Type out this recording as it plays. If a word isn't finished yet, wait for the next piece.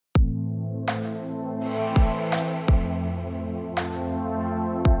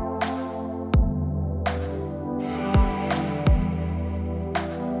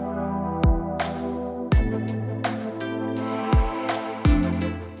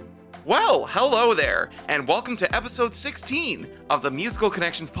Well, hello there, and welcome to episode 16 of the Musical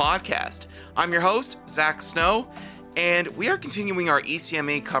Connections podcast. I'm your host, Zach Snow, and we are continuing our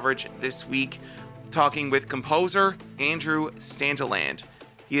ECMA coverage this week, talking with composer Andrew Staniland.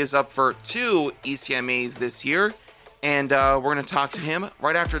 He is up for 2 ECMAs this year, and we're going to talk to him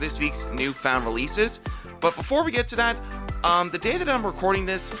right after this week's newfound releases. But before we get to that, the day that I'm recording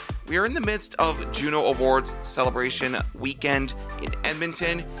this, we are in the midst of Juno Awards celebration weekend in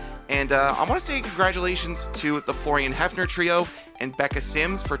Edmonton. And I want to say congratulations to the Florian Hefner Trio and Becca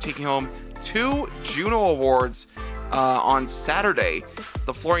Sims for taking home 2 Juno Awards on Saturday.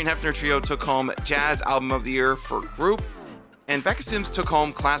 The Florian Hefner Trio took home Jazz Album of the Year for Group, and Becca Sims took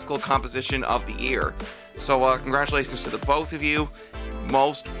home Classical Composition of the Year. So congratulations to the both of you.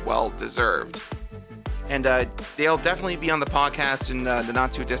 Most well deserved. And they'll definitely be on the podcast in the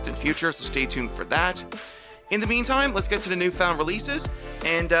not too distant future, so stay tuned for that. In the meantime, let's get to the newfound releases,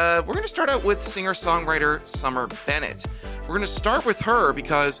 and we're going to start out with singer-songwriter Summer Bennett. We're going to start with her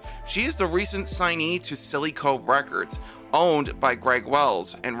because she is the recent signee to Silly Cove Records, owned by Greg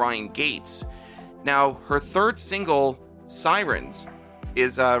Wells and Ryan Gates. Now, her third single, Sirens,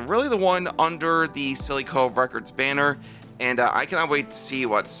 is really the one under the Silly Cove Records banner, and I cannot wait to see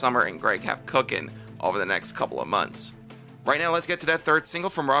what Summer and Greg have cooking over the next couple of months. Right now, let's get to that third single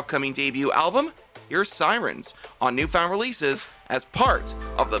from her upcoming debut album. Here's Sirens on Newfound Releases as part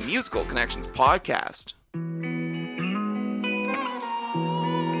of the Musical Connections podcast.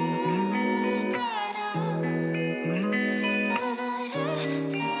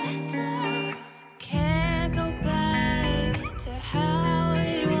 Can't go back to how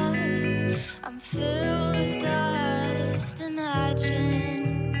it was. I'm filled with dust,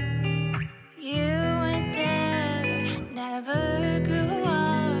 imagine you weren't there, never grew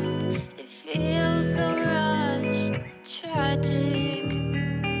up. It feels so rushed, tragic.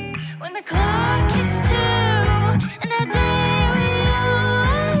 When the clock hits 2 and the day we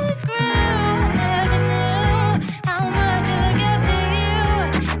always grew, I never knew how much of a gift to you.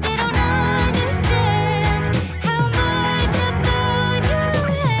 They don't understand how much I felt your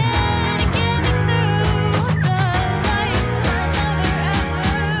hand to get me through the life I never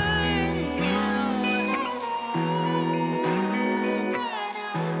ever knew.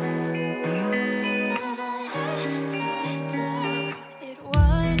 It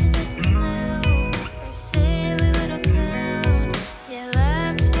wasn't just a move or silly little tune. You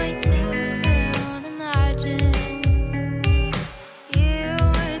left way too soon. Imagine you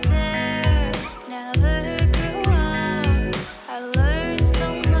were there, never grew up. I learned so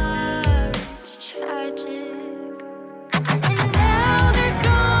much, tragic. And now they're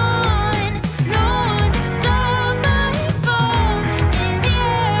gone, no one to stop my fall. In the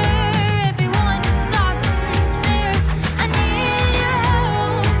air, everyone just stops and stares. I need your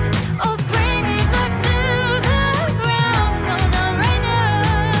help, oh bring me back to the ground. So now right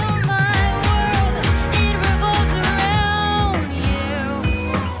now, my world, it revolves around you.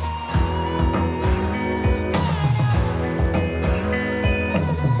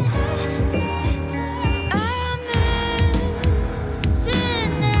 I'm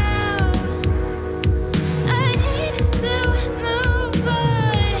missing now. I need to move,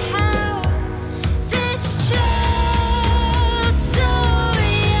 but how? This child so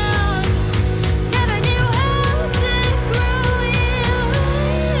young never knew how to grow you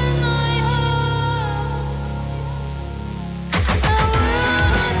in my heart. My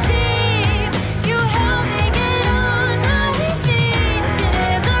world was deep, you helped me get on my feet.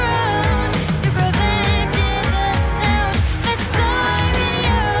 Dance around, you prevented the sound that siren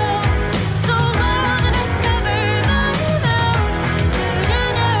yelled so loud that I covered my mouth to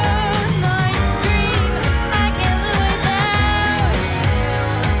drown out my scream. I can't live without you.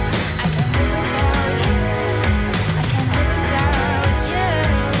 I can't live without you. I can't live without you.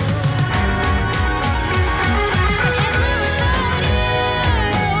 I can't live without you.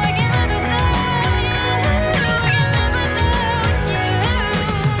 I can't live without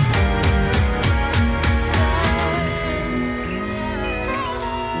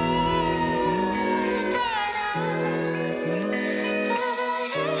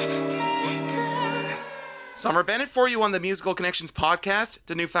Summer Bennett for you on the Musical Connections podcast,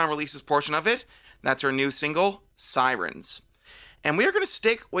 the newfound releases portion of it. That's her new single, Sirens. And we are going to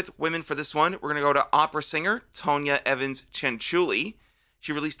stick with women for this one. We're going to go to opera singer Tonya Evans-Cianciulli.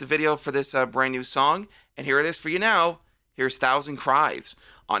 She released a video for this brand new song, and here it is for you now. Here's Thousand Cries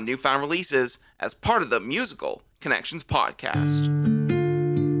on newfound releases as part of the Musical Connections podcast. It's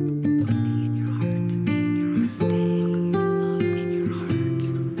going to pass. It's going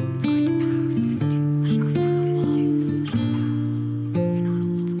to pass. You're not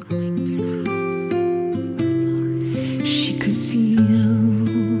all it's going to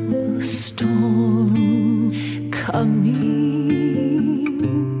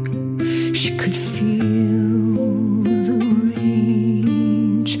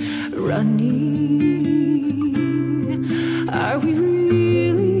running. Are we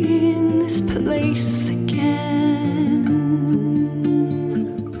really in this place again?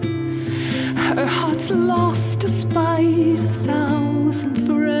 Her heart's lost despite 1,000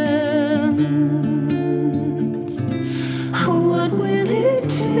 friends. What will it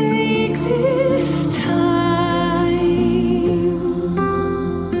take this time?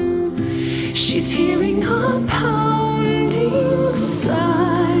 She's hearing a pounding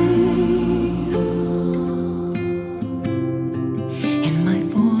sigh in my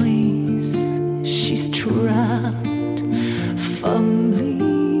voice. She's trapped, fumbling,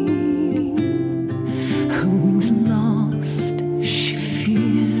 her wings lost. She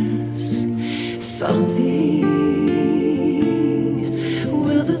fears something.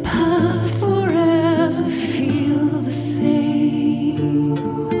 Will the path forever feel the same?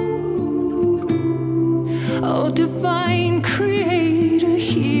 Oh, divine creator,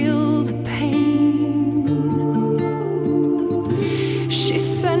 heal the pain. She's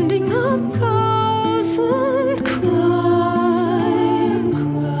sending 1,000 cries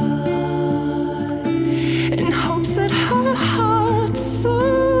in hopes that her heart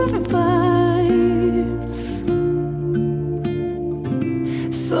survives.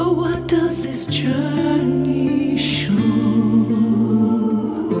 So what does this journey show?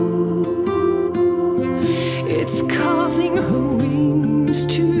 It's causing her wings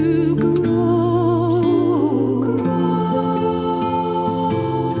to grow,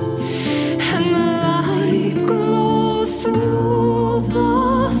 and the light glows through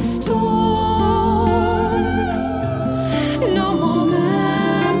the storm. No more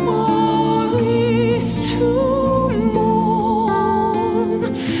memories to mourn.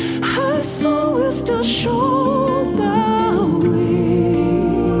 Her soul will still show the way.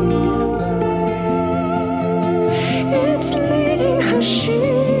 It's leading her, she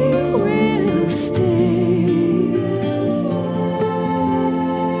will stay.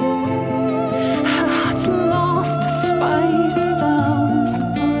 Her heart's lost despite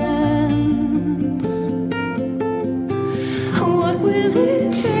 1,000 friends. What will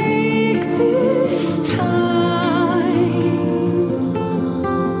it take this time?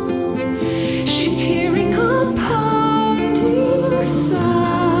 She's hearing a pounding sigh.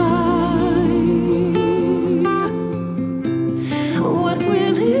 What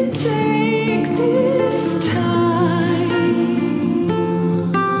will it take this time?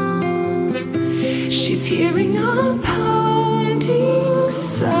 She's hearing a pounding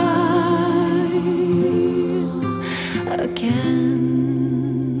sigh again.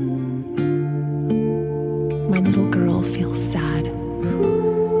 My little girl feels sad.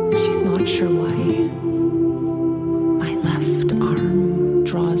 She's not sure why. My left arm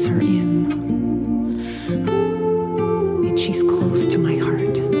draws her in, and she's close to my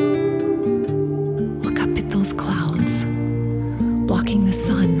heart. Look up at those clouds, blocking the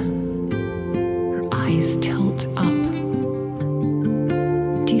sun. Her eyes tilt up.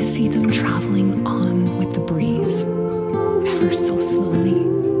 Do you see them traveling on with the breeze, ever so slowly?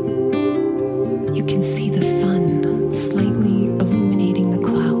 You can see the sun slightly illuminating the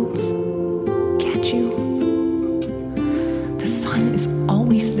clouds. Can't you? The sun is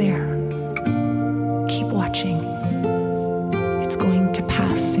always there. Keep watching. It's going to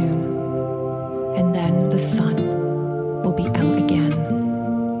pass soon, and then the sun will be out again.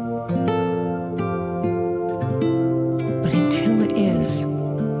 But until it is,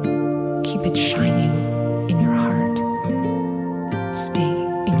 keep it shining in your heart. Stay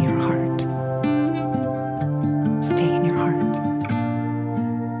in your heart. Stay in your heart.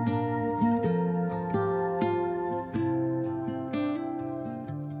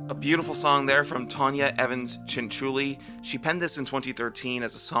 A beautiful song there from Tanya Evans Chinchuli. She penned this in 2013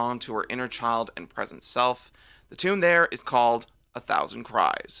 as a song to her inner child and present self. The tune there is called 1,000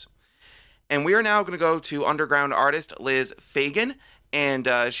 Cries. And we are now going to go to underground artist Liz Fagan. And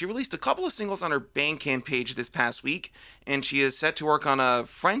she released a couple of singles on her Bandcamp page this past week. And she is set to work on a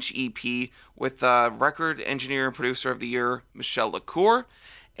French EP with record engineer and producer of the year, Michel Lecour.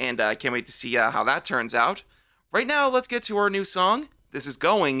 And I can't wait to see how that turns out. Right now, let's get to our new song. This is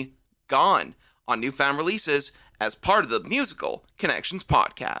Going Gone on Newfound Releases as part of the Musical Connections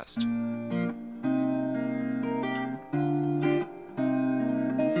podcast.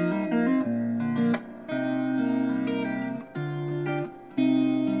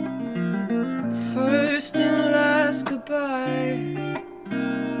 First and last goodbye.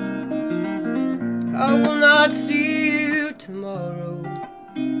 I will not see you tomorrow.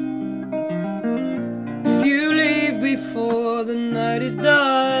 If you leave before the night is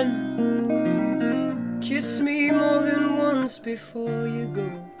done, kiss me more than once before you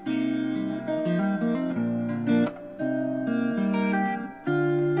go.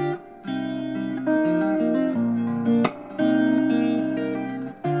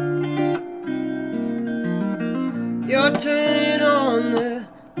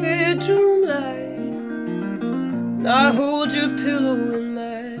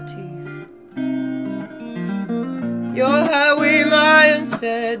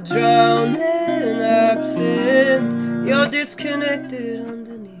 said drowning, absent. You're disconnected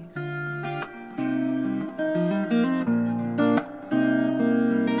underneath.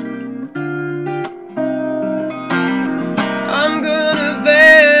 I'm gonna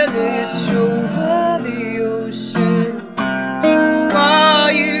vanish over the ocean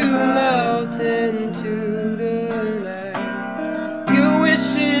while you melt into the night. You're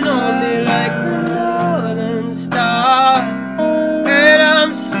wishing on me like the northern star, and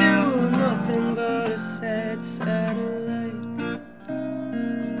I'm still nothing but a sad satellite.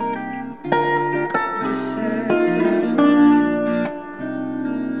 A sad satellite.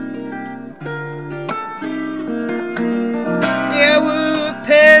 Yeah, we're a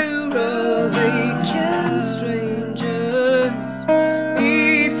pair of vacant strangers,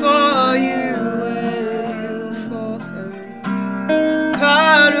 me for you and you for her.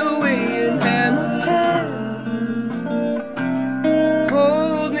 Hide away in Hamilton,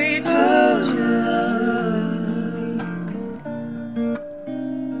 hold me till just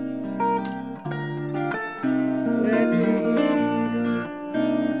let me go.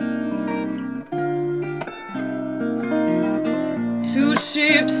 Two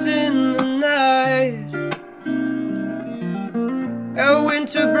ships in the night, a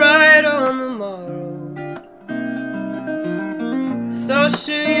winter bride on the morrow. So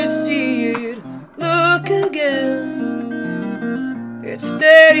should you see it, look again. It's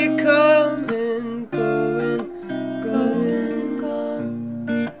steady coming, going, going,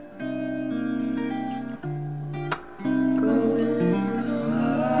 going, going.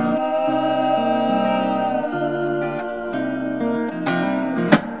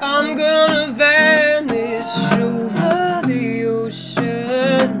 I'm gonna vanish over the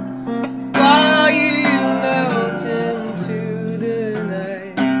ocean while you melt into the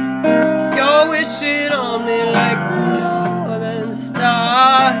night. You're wishing on me like the northern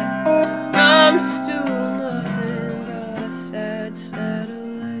star. I'm still nothing but a sad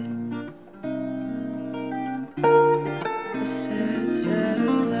satellite. A sad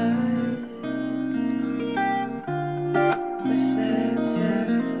satellite. A sad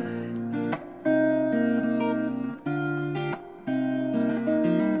satellite.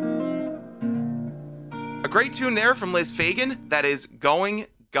 A great tune there from Liz Fagan, that is Going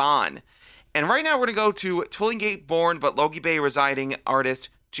Gone. And right now we're going to go to Twillingate born but Logie Bay residing artist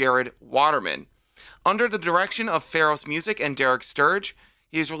Jared Waterman. Under the direction of Pharos Music and Derek Sturge,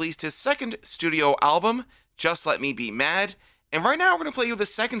 he has released his second studio album, Just Let Me Be Mad. And right now we're going to play you the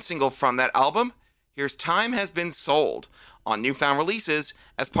second single from that album. Here's Time Has Been Sold on Newfound Releases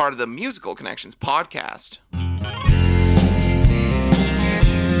as part of the Musical Connections podcast.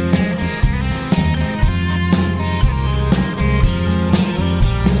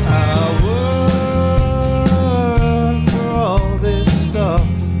 I work for all this stuff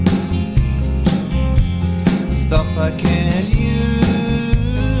I can't use.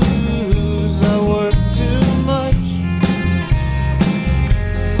 I work too much,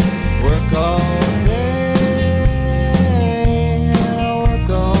 work all day and I work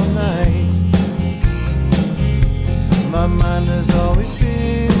all night. My mind is always busy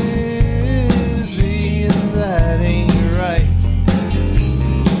and that ain't right.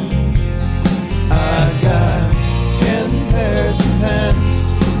 I got 10 pairs of pants,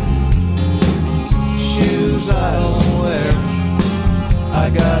 shoes I don't wear. I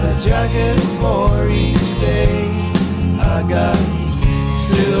got a jacket for each day. I got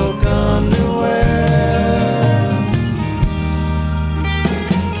silk underwear.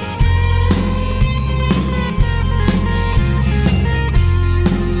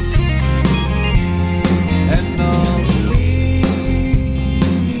 And I'll see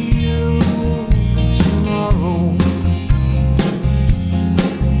you tomorrow.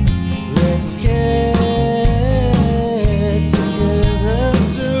 Let's get together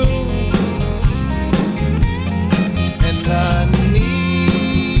soon. And I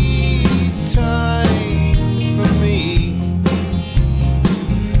need time for me,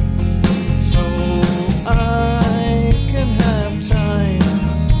 so I can have time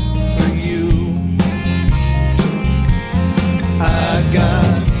for you. I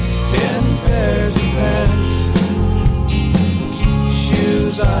got 10 pairs of pants,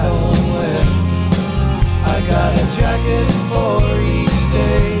 shoes I don't wear. I got a jacket for each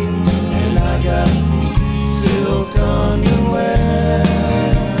day, and I got silk underwear.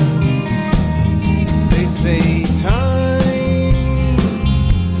 They say time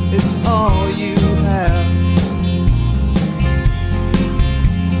is all you have,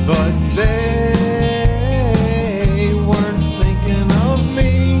 but they weren't thinking of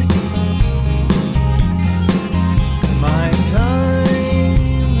me. My time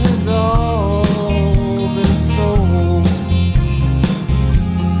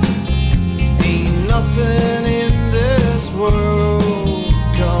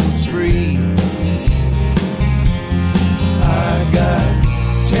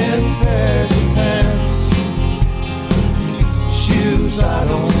shoes I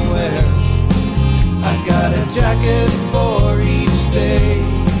don't wear. I got a jacket for each day,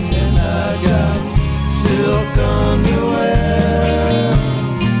 and I got silk underwear.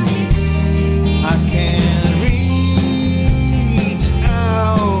 I can reach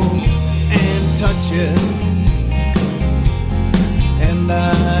out and touch it, and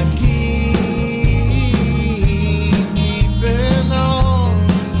I keeping on.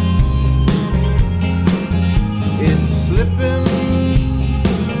 It's slipping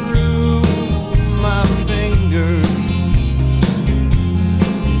through my fingers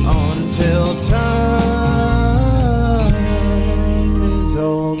until time is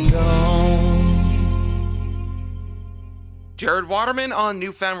all gone. Jared Waterman on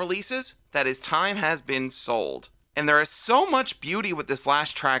Newfound Releases, that is Time Has Been Sold. And there is so much beauty with this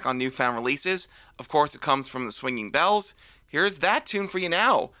last track on Newfound Releases. Of course, it comes from the Swinging Bells. Here's that tune for you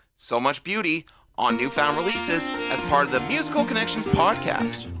now. So much beauty on Newfound Releases as part of the Musical Connections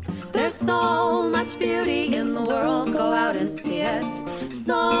podcast. There's so much beauty in the world, go out and see it.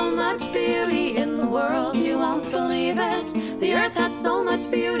 So much beauty in the world, you won't believe it. The earth has so much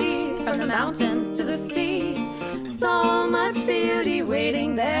beauty, from the mountains to the sea. So much beauty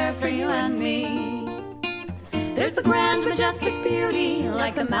waiting there for you and me. There's the grand, majestic beauty,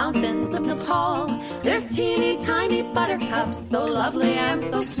 like the mountains of Nepal. There's teeny tiny buttercups, so lovely and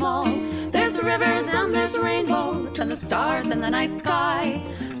so small. There's rivers and there's rainbows, and the stars in the night sky.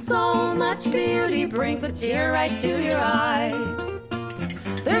 So much beauty brings a tear right to your eye.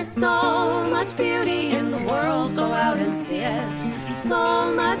 There's so much beauty in the world, go out and see it.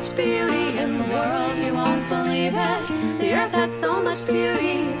 So much beauty in the world, you won't believe it. The earth has so much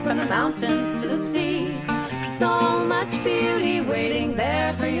beauty, from the mountains to the sea. So much beauty waiting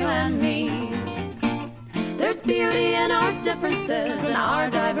there for you and me. There's beauty in our differences and our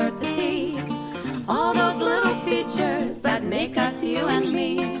diversity. All those little features that make us you and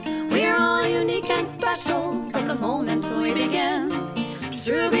me. We're all unique and special from the moment we begin.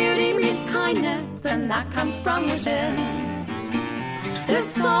 True beauty means kindness, and that comes from within. There's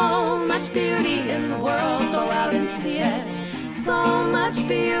so much beauty in the world, go out and see it. So much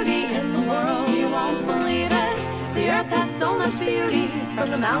beauty in the world, you won't believe it. The earth has so much beauty,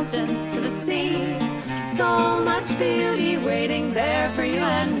 from the mountains to the sea. So much beauty waiting there for you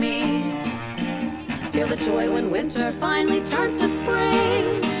and me. Feel the joy when winter finally turns to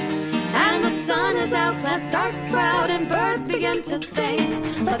spring, and the sun is out, plants start to sprout, and birds begin to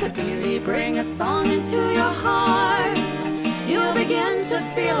sing. Let the beauty bring a song into your heart. You'll begin to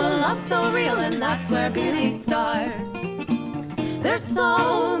feel a love so real, and that's where beauty starts. There's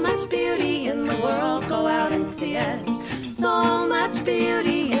so much beauty in the world, go out and see it. So much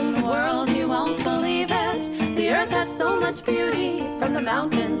beauty in the world, you won't believe it. The earth has so much beauty, from the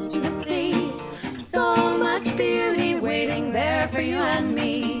mountains to the sea. So much beauty waiting there for you and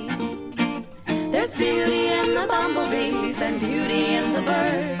me. There's beauty in the bumblebees and beauty in the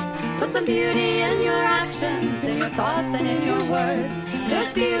birds. Put some beauty in your actions, in your thoughts and in your words.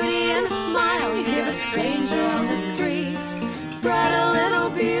 There's beauty in a smile you give a stranger on the street. Spread a little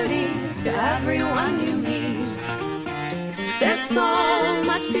beauty to everyone you meet. There's so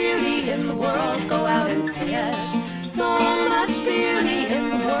much beauty in the world, go out and see it. So much beauty in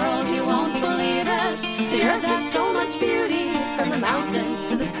the world, you won't believe it. The earth has so much beauty, from the mountains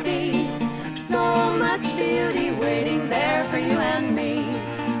to the sea. So much beauty waiting there for you and me.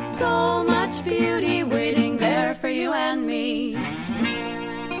 So much beauty waiting there for you and me.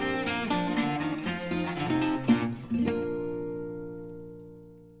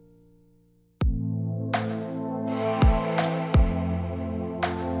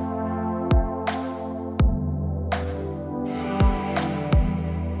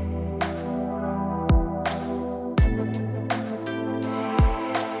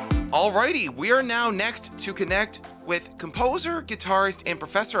 Alrighty, we are now next to connect with composer, guitarist, and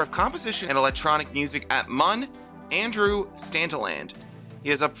professor of composition and electronic music at MUN, Andrew Staniland. He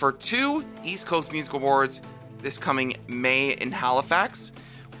is up for 2 East Coast Music Awards this coming May in Halifax.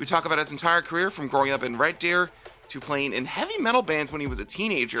 We talk about his entire career, from growing up in Red Deer to playing in heavy metal bands when he was a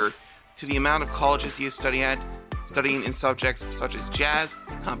teenager, to the amount of colleges he has studying in subjects such as jazz,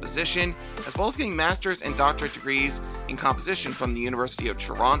 composition, as well as getting master's and doctorate degrees in composition from the University of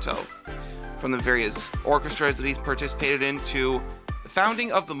Toronto. From the various orchestras that he's participated in to the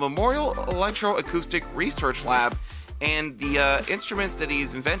founding of the Memorial Electroacoustic Research Lab and the instruments that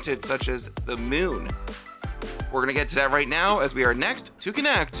he's invented, such as the Moon. We're going to get to that right now, as we are next to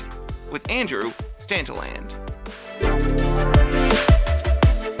connect with Andrew Staniland.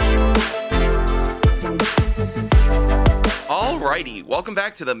 Alrighty, welcome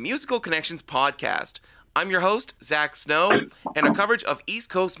back to the Musical Connections podcast. I'm your host, Zach Snow, and our coverage of East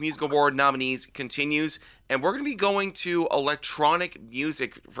Coast Music Award nominees continues, and we're going to be going to electronic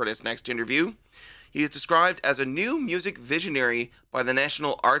music for this next interview. He is described as a new music visionary by the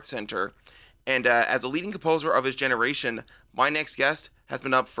National Arts Center, and as a leading composer of his generation, my next guest has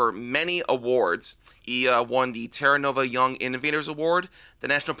been up for many awards. He won the Terra Nova Young Innovators Award, the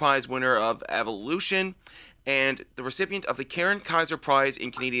National Prize winner of Evolution, and the recipient of the Karen Kaiser Prize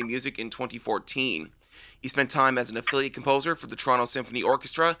in Canadian Music in 2014. He spent time as an affiliate composer for the Toronto Symphony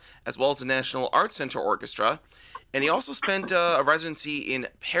Orchestra, as well as the National Arts Centre Orchestra, and he also spent a residency in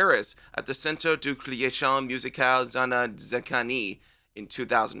Paris at the Centre du Création Musicale Zana Zekani in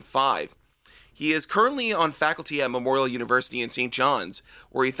 2005. He is currently on faculty at Memorial University in St. John's,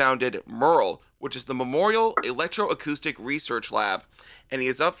 where he founded MERL, which is the Memorial Electroacoustic Research Lab, and he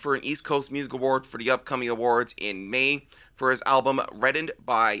is up for an East Coast Music Award for the upcoming awards in May for his album Reddened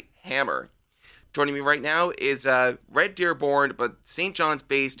by Hammer. Joining me right now is Red Deer-born but St.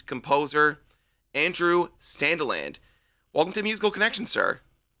 John's-based composer Andrew Staniland. Welcome to Musical Connection, sir.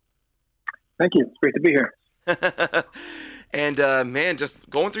 Thank you. It's great to be here. And man, just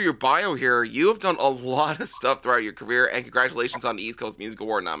going through your bio here, you have done a lot of stuff throughout your career, and congratulations on the East Coast Music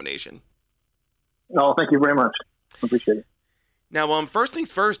Award nomination. Oh, thank you very much. I appreciate it. Now, first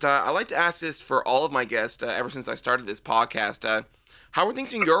things first, I like to ask this for all of my guests ever since I started this podcast. How are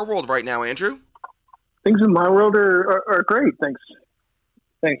things in your world right now, Andrew? Things in my world are great. Thanks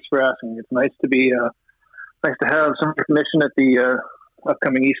for asking. It's nice to have some recognition at the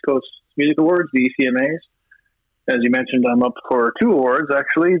upcoming East Coast Music Awards, the ECMAs. As you mentioned, I'm up for 2 awards,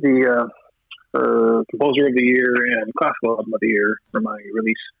 actually, the Composer of the Year and Classical Album of the Year for my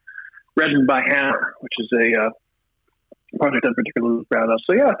release, Reddened by Hammer, which is a project I'm particularly proud of.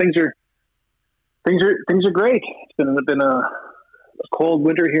 So yeah, things are great. It's been a cold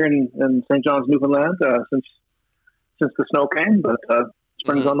winter here in St. John's, Newfoundland, since the snow came, but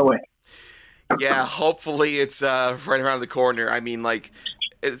spring's on the way. Yeah, hopefully it's right around the corner. I mean,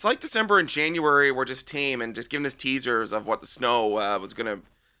 it's like December and January were just tame and just giving us teasers of what the snow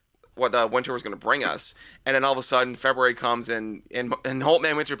what the winter was gonna bring us, and then all of a sudden February comes and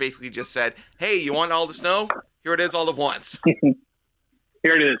Holtman Winter basically just said, "Hey, you want all the snow? Here it is, all at once."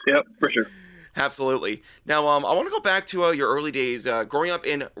 Here it is. Yep, for sure. Absolutely. Now, I want to go back to your early days growing up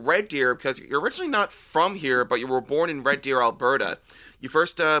in Red Deer, because you're originally not from here, but you were born in Red Deer, Alberta. You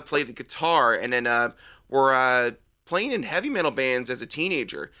first played the guitar, and then were playing in heavy metal bands as a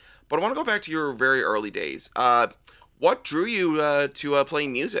teenager. But I want to go back to your very early days. What drew you to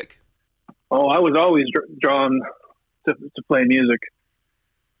playing music? Oh, I was always drawn to play music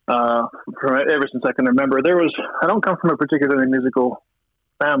ever since I can remember. I don't come from a particularly musical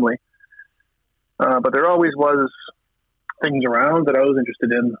family. But there always was things around that I was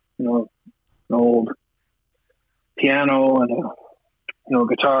interested in, an old piano and a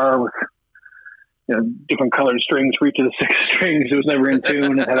guitar with different colored strings for each of the 6 strings. It was never in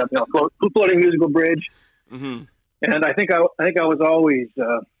tune. It had a floating musical bridge. Mm-hmm. And I think I was always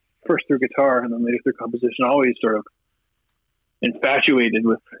first through guitar and then later through composition, always sort of infatuated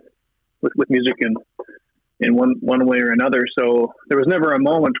with music in one way or another. So there was never a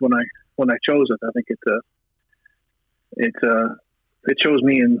moment when I chose it. I think it chose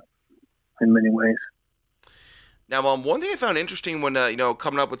me in many ways. Now, one thing I found interesting when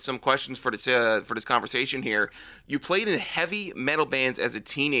coming up with some questions for this conversation here, you played in heavy metal bands as a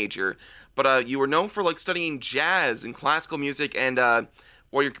teenager, but you were known for studying jazz and classical music and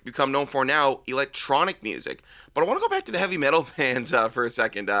what you become known for now, electronic music. But I want to go back to the heavy metal bands for a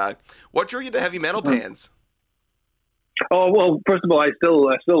second. What drew you to heavy metal bands? Oh, well, first of all, I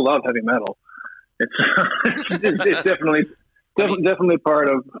still love heavy metal. It's definitely part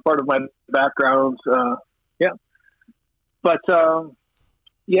of my background. Yeah, but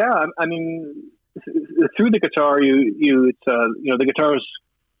I mean, through the guitar, it's the guitar's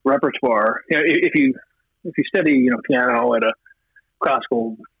repertoire. If you study piano at a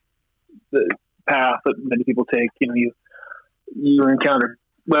classical path that many people take, you encounter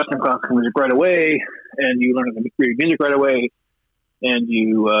Western classical music right away, and you learn to read music right away, and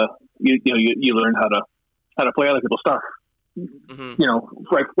you learn how to play other people's stuff. Mm-hmm.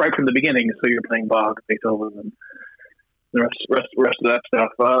 Right from the beginning. So you're playing Bach, Beethoven, and the rest of that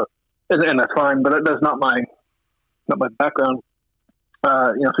stuff, and that's fine. But that's not my background.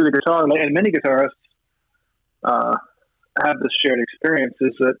 Through the guitar, and many guitarists have this shared experience,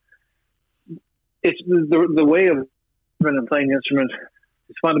 is that it's the way of playing the instrument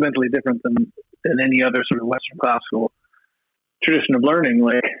is fundamentally different than any other sort of Western classical tradition of learning.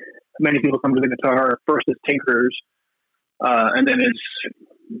 Like, many people come to the guitar first as tinkerers, and then as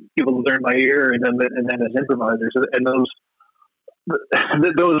people learn by ear and then as improvisers, and those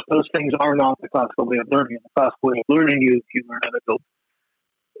things are not the classical way of learning. The classical way of learning, you learn how to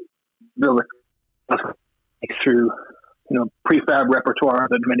build a through prefab repertoire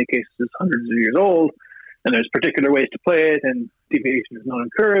that in many cases is hundreds of years old, and there's particular ways to play it, and deviation is not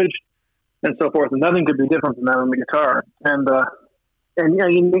encouraged, and so forth. And nothing could be different from that on the guitar. And the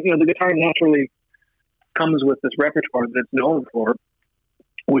guitar naturally comes with this repertoire that it's known for,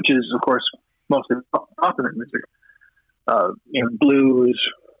 which is of course mostly popular music, blues,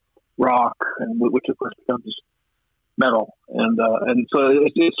 rock, and which of course becomes metal. And so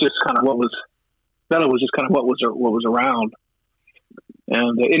it's just kind of metal was just kind of what was around.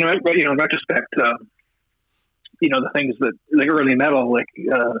 And in retrospect, the things that like early metal, like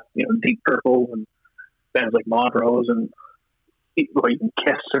Deep Purple and bands like Montrose and even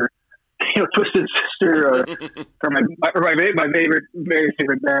Kiss or Twisted Sister or my very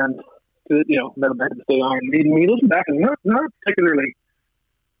favorite band, metal band to stay on. When you listen back, and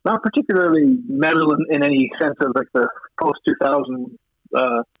not particularly metal in any sense of like the post 2000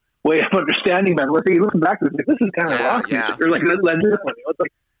 way of understanding metal. If you listen back, it's like, this is kind of rock music, or like Led Zeppelin. It's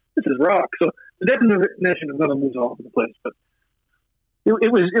like, this is rock. So the definition of metal moves all over the place, but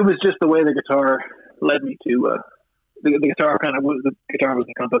it was just the way the guitar led me to the guitar. The guitar was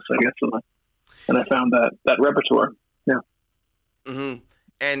the compass, I guess, and I found that repertoire. Yeah. Mm-hmm.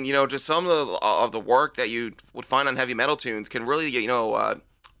 And just some of the work that you would find on heavy metal tunes can really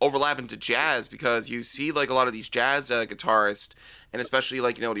overlap into jazz, because you see like a lot of these jazz guitarists, and especially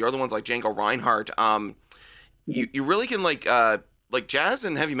like the other ones like Django Reinhardt. You really can like jazz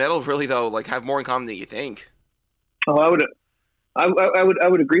and heavy metal really though like have more in common than you think. Oh, I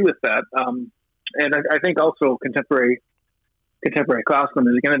would agree with that. And I think also contemporary classical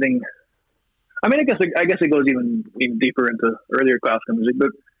music. Anything. I mean, I guess it goes even deeper into earlier classical music,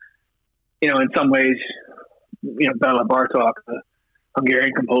 but in some ways, Bela Bartok, the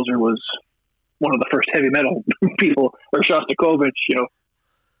Hungarian composer, was one of the first heavy metal people, or Shostakovich. You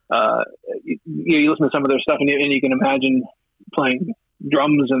listen to some of their stuff, and you can imagine playing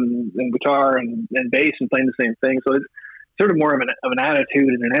drums and guitar and bass and playing the same thing. So it's sort of more of an attitude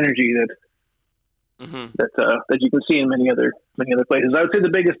and an energy that you can see in many other places. I would say the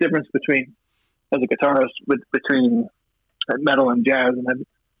biggest difference as a guitarist between metal and jazz, and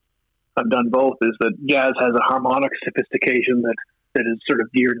I've done both, is that jazz has a harmonic sophistication that is sort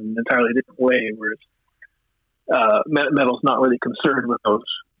of geared in an entirely different way, whereas metal's not really concerned with those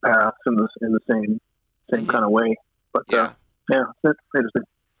paths in the same kind of way. But yeah, it's interesting.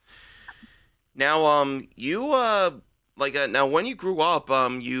 Now, now when you grew up,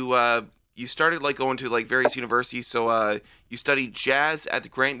 you started like going to like various universities. So you studied jazz at the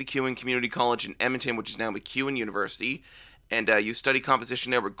Grant MacEwan Community College in Edmonton, which is now MacEwan University, and you studied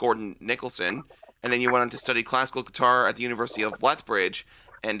composition there with Gordon Nicholson. And then you went on to study classical guitar at the University of Lethbridge,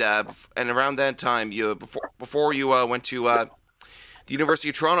 and around that time, before you went to the University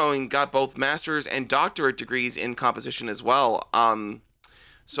of Toronto and got both master's and doctorate degrees in composition as well.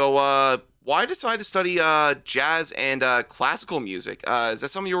 So why decide to study jazz and classical music? Is that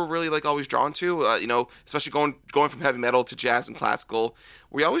something you were really like always drawn to? Especially going from heavy metal to jazz and classical.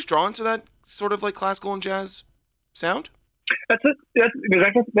 Were you always drawn to that sort of like classical and jazz sound? That's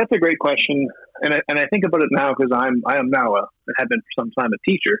a great question, and I think about it now because I am now and have been for some time a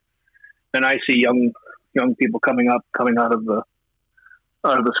teacher, and I see young people coming out of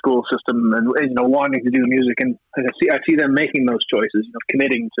the school system and wanting to do music, and I see them making those choices,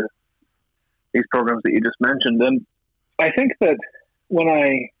 committing to these programs that you just mentioned. And I think that when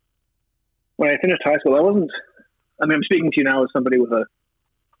I finished high school, I'm speaking to you now as somebody with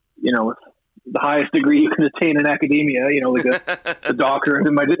with the highest degree you can attain in academia, like a doctorate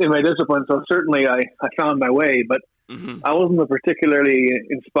in my discipline. So certainly I found my way, but I wasn't a particularly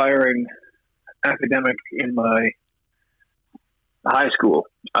inspiring academic in my high school.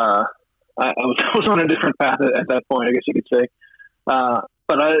 I was on a different path at that point, I guess you could say.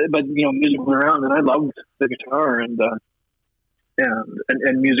 But music was around, and I loved the guitar and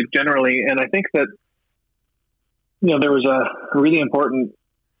music generally. And I think that there was a really important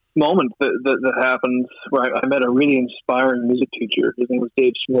moment that happened where I met a really inspiring music teacher. His name was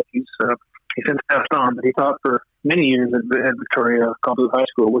Dave Smith. He's since passed on, but he taught for many years at Victoria Composite High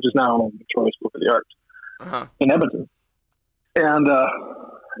School, which is now Victoria School for the Arts in Edmonton. And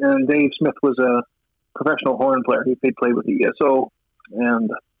Dave Smith was a professional horn player. He played with the ESO,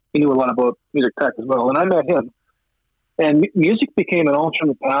 and he knew a lot about music tech as well. And I met him, and music became an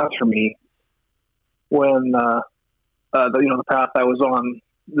alternate path for me when the path I was on.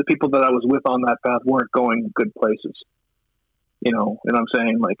 The people that I was with on that path weren't going good places. You know what I'm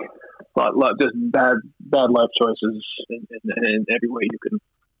saying? Like lot just bad life choices in every way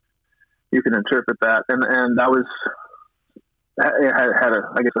you can interpret that. And I had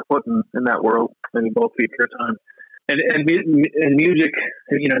a foot in that world, maybe both feet at a time. And music,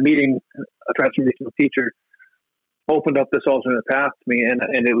 you know, meeting a transformational teacher opened up this alternate path to me, and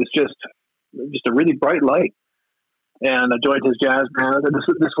it was just a really bright light. And I joined his jazz band.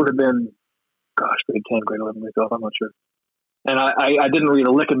 This would have been, gosh, grade 10, grade 11, grade 12, I'm not sure. And I didn't read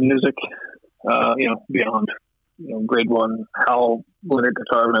a lick of music, you know, beyond, you know, grade 1, Hal Leonard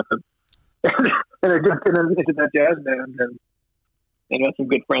guitar method. And I jumped into that jazz band and got some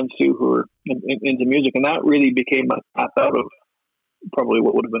good friends too who were into music. And that really became my path out of probably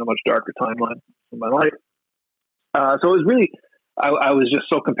what would have been a much darker timeline in my life. So it was really, I was just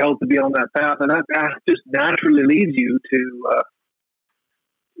so compelled to be on that path, and that path just naturally leads you to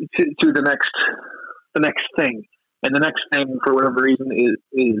the next thing. And the next thing, for whatever reason,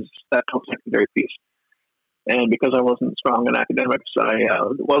 is that post-secondary piece. And because I wasn't strong in academics, I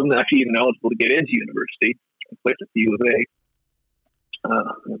wasn't actually even eligible to get into university. I placed at the U of A,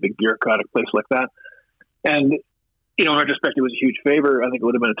 a big bureaucratic place like that. And, you know, in retrospect, it was a huge favor. I think it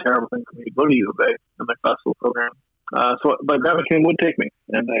would have been a terrible thing for me to go to U of A in my classical program. But Babington would take me.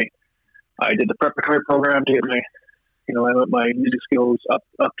 And I did the preparatory program to get my music skills up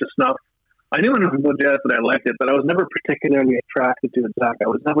to snuff. I knew enough about jazz that I liked it, but I was never particularly attracted to it, Zach. I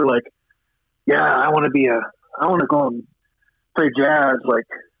was never like, yeah, I want to go and play jazz like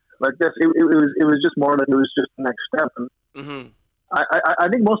this. It was just more like it was just the next step. And I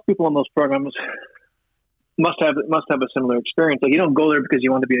think most people on those programs must have a similar experience. Like, you don't go there because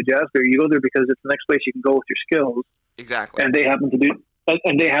you want to be a jazz player. You go there because it's the next place you can go with your skills. Exactly. And they happen to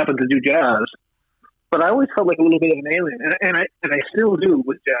do jazz. But I always felt like a little bit of an alien, and I still do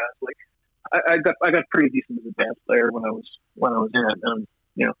with jazz. Like, I got pretty decent as a jazz player when I was in it, and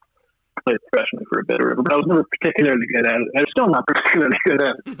you know, played professionally for a bit or whatever. But I was never particularly good at it. I'm still not particularly good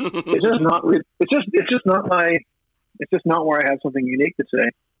at it. It's just not. It's just not my. It's just not where I have something unique to say.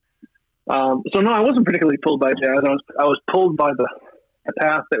 So no, I wasn't particularly pulled by jazz. I was pulled by the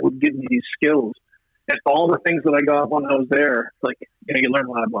path that would give me these skills, and all the things that I got when I was there. Like, you know, you learn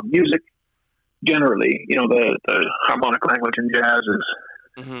a lot about music. Generally, you know, the harmonic language in jazz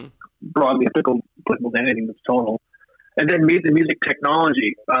is broadly applicable to anything that's tonal. And then the music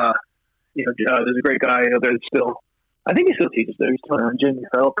technology. You know, there's a great guy out there that still, I think he still teaches there. He's still around. Jimmy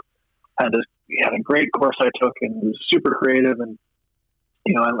Phelps he had a great course I took, and it was super creative. And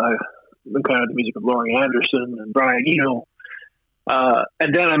you know, I've been kind of the music of Laurie Anderson and Brian Eno.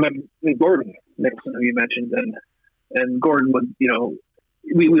 And then I met Gordon Nicholson, who you mentioned, and Gordon would, you know,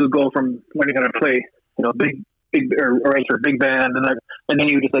 we would go from learning how to play, you know, big or arrange for a big band, and then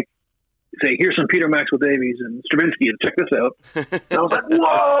he would just like say, "Here's some Peter Maxwell Davies and Stravinsky, and check this out." And I was like,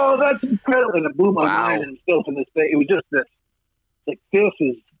 "Whoa, that's incredible!" And it blew my mind, and still to this day, it was just this, like, this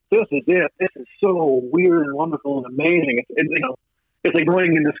is it. This is so weird and wonderful and amazing. You know, it's like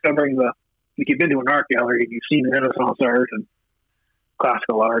going and discovering like, you've been to an art gallery and you've seen Renaissance art and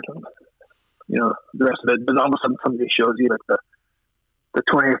classical art and, you know, the rest of it, but all of a sudden somebody shows you like the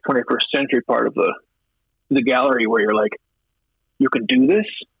 20th, 21st century part of the gallery where you're like, you can do this?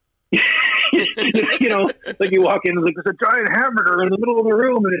 You know, like you walk in and like, there's a giant hamburger in the middle of the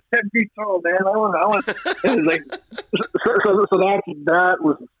room and it's 10 feet tall, man. I want. And it's like, so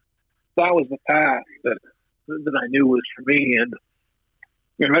that was the path that I knew was for me. And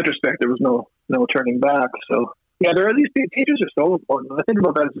in retrospect, there was no turning back. So yeah, these teachers are so important. I think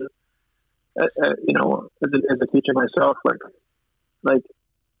about that as you know, as a teacher myself, like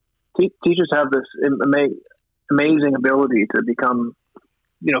teachers have this amazing ability to become,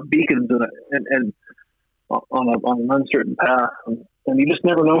 you know, beacons and on an uncertain path, and you just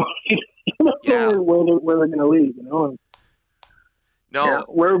never know, where they're going to lead, you know. And,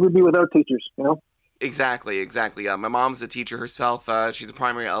 where would we be without teachers, you know? Exactly. My mom's a teacher herself. She's a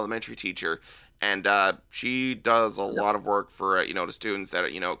primary elementary teacher, and she does a lot of work for the students that are,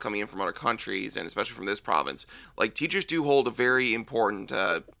 you know, coming in from other countries, and especially from this province. Like, teachers do hold a very important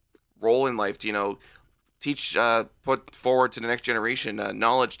role in life to, you know, teach, put forward to the next generation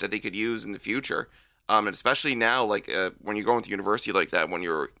knowledge that they could use in the future. And especially now, like when you're going to university like that, when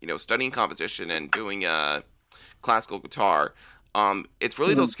you're, you know, studying composition and doing classical guitar, it's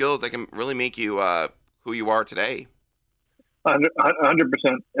really those skills that can really make you who you are today. 100%.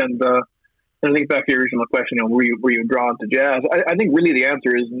 And I think back to your original question, you know, were you drawn to jazz? I think really the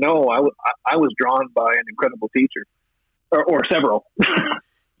answer is no. I was drawn by an incredible teacher, or several.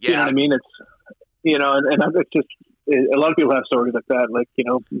 You know what I mean? It's, you know, and it's just, a lot of people have stories like that. Like, you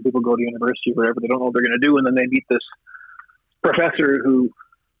know, people go to university or whatever, they don't know what they're going to do, and then they meet this professor who,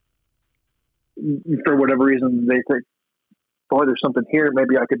 for whatever reason, they think, boy, there's something here.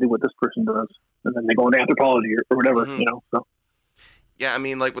 Maybe I could do what this person does, and then they go into anthropology or whatever, Mm-hmm. you know. So Yeah, I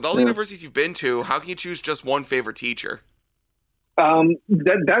mean, like with all the universities you've been to, how can you choose just one favorite teacher? that's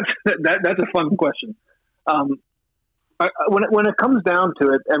a fun question. When it comes down to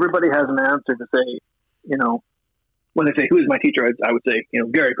it, everybody has an answer to say. You know, when they say who is my teacher, I would say, you know,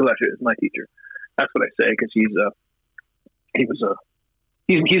 Gary Kulesha is my teacher. That's what I say because he's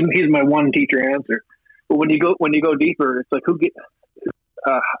my one teacher answer. But when you go deeper, it's like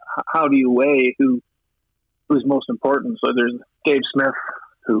how do you weigh who's most important? So there's Dave Smith,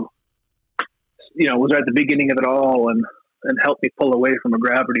 who, you know, was at the beginning of it all and helped me pull away from a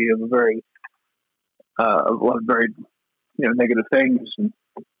gravity of a lot of very, you know, negative things and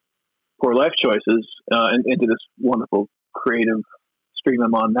poor life choices, and into this wonderful creative stream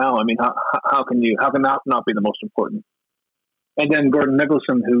I'm on now. I mean, how can that not be the most important? And then Gordon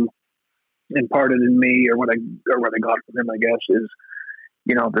Nicholson, who imparted in me, or what I got from him, I guess, is,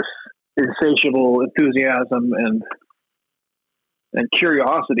 you know, this insatiable enthusiasm and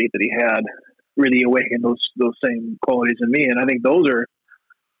curiosity that he had really awakened those same qualities in me. And I think those are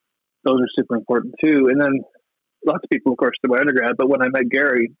super important too. And then lots of people, of course, through my undergrad, but when I met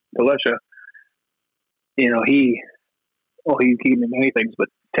Gary Kulesha, you know, he gave me many things, but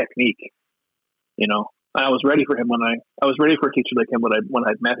technique, you know, I was ready for him I was ready for a teacher like him when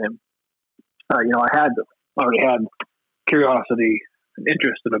I'd met him. You know, I already had curiosity and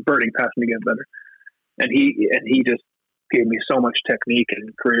interest and a burning passion to get better. And he just gave me so much technique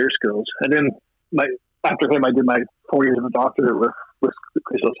and career skills. And then after him, I did my 4 years of a doctorate with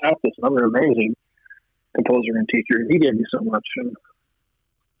Christos Haptis, another amazing composer and teacher. And he gave me so much.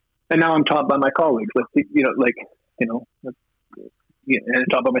 And now I'm taught by my colleagues, and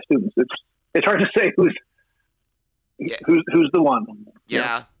taught by my students. It's hard to say who's the one.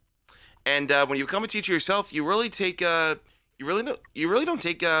 Yeah. And when you become a teacher yourself, you really take you really don't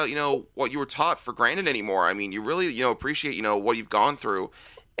take you know, what you were taught for granted anymore. I mean, you really, you know, appreciate, you know, what you've gone through,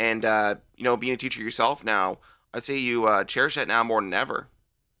 and you know, being a teacher yourself now, I'd say you cherish that now more than ever.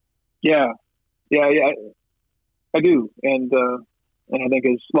 Yeah, I do, and I think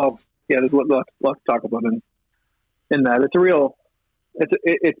there's lots to talk about in that.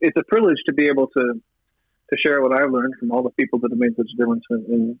 It's a privilege to be able to share what I've learned from all the people that have made such a difference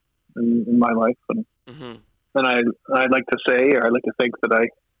in my life, and and I'd like to say, or I'd like to think that I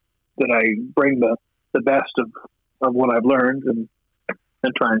bring the best of what I've learned and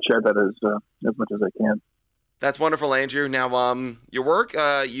try and share that as much as I can. That's wonderful, Andrew. Now, your work,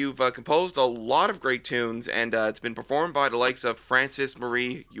 you've composed a lot of great tunes, and it's been performed by the likes of Francis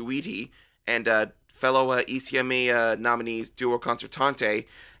Marie Uiti and fellow ECMA nominees Duo Concertante,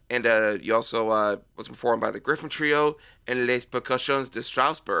 and you also was performed by the Griffin Trio and Les Percussions de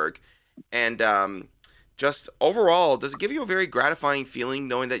Strasbourg. And just overall, does it give you a very gratifying feeling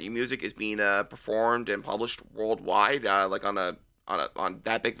knowing that your music is being performed and published worldwide, like on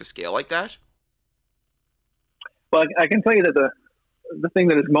that big of a scale like that? Well, I can tell you that the thing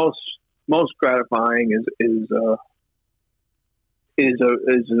that is most gratifying is a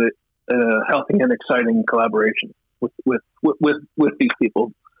healthy and exciting collaboration with these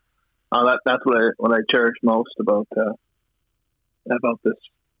people. That's what I cherish most about this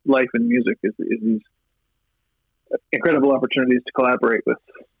life in music is these incredible opportunities to collaborate with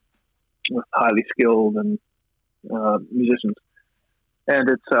highly skilled and musicians, and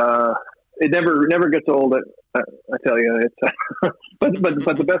it never gets old. I tell you, it's but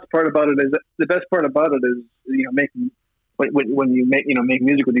the best part about it is you know, making when you make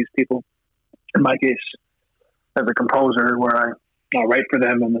music with these people. In my case, as a composer, where I write for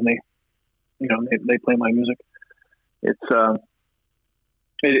them and then they play my music. It's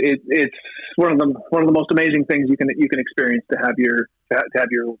one of the most amazing things you can experience, to have your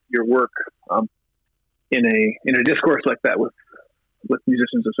work in a discourse like that with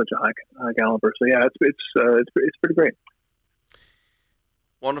musicians of such a high caliber. So yeah, it's pretty great.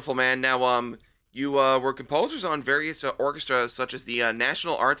 Wonderful, man. Now, you were composers on various orchestras such as the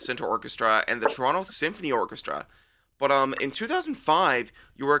National Arts Centre Orchestra and the Toronto Symphony Orchestra. But in 2005,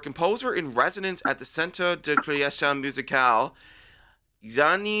 you were a composer in residence at the Centre de Création Musicale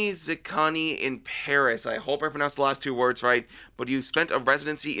Gianni Ziccani in Paris. I hope I pronounced the last two words right, but you spent a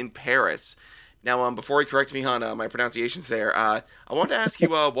residency in Paris. Now, before you correct me on my pronunciations there, I wanted to ask you,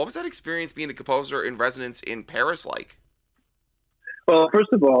 what was that experience being a composer in residence in Paris like? Well,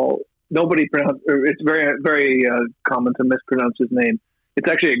 first of all, nobody pronounce. It's very, very common to mispronounce his name. It's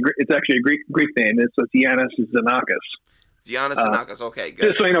actually a Greek name. It's Giannis Xenakis. Giannis Tanaka's okay. Good.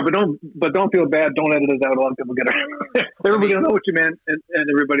 Just so you know, but don't feel bad. Don't edit it out. A lot of people get it. Everybody will know what you meant, and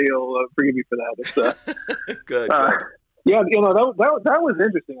everybody will forgive you for that. It's, good. Yeah, that was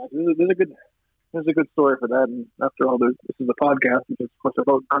interesting. There's a good story for that. And after all, this is a podcast, which is of course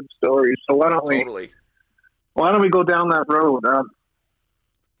about good stories. So why don't we go down that road?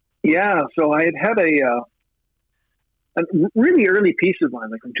 So I had a really early piece of mine,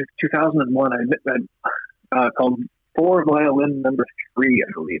 like from 2001. I called 4 Violin Number 3,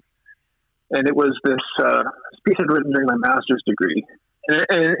 I believe, and it was this piece I'd written during my master's degree,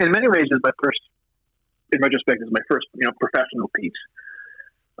 and in many ways, is my first. In retrospect, is my first, professional piece.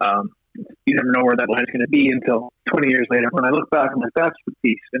 You never know where that line's going to be until 20 years later. When I look back, I'm like, that's the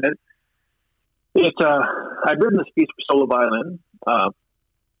piece. And I'd written this piece for solo violin, as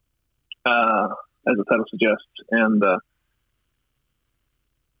the title suggests, and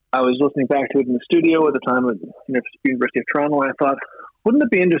I was listening back to it in the studio at the time at the University of Toronto, and I thought, wouldn't it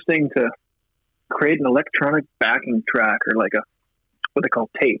be interesting to create an electronic backing track, or like what they call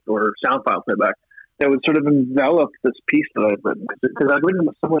tape or sound file playback, that would sort of envelop this piece that I'd written, because I'd written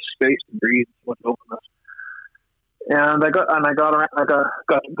with so much space to breathe, so much openness. And I got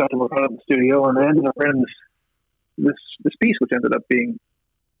to work on it in the studio, and I ended up writing this piece, which ended up being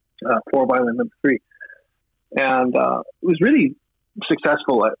 4 Violin Number 3, and it was really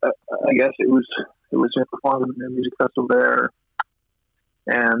successful. I guess it was performed in a music festival there,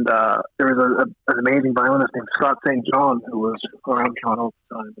 and there was an amazing violinist named Scott St. John who was around Toronto at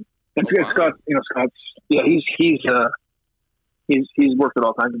the time. And Scott, Scott's he's worked at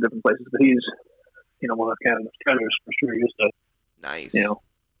all kinds of different places, but he's one of Canada's treasures for sure. He's a nice,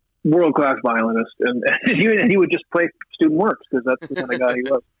 world class violinist, and he would just play student works because that's the kind of guy he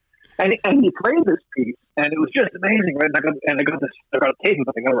was. And he played this piece, and it was just amazing, right? And I got a tape of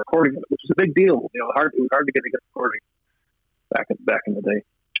it, I got a recording of it, which was a big deal. It was hard to get a recording back in the day.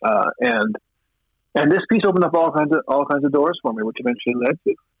 And this piece opened up all kinds of doors for me, which eventually led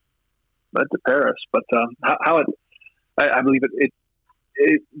to Paris. But I believe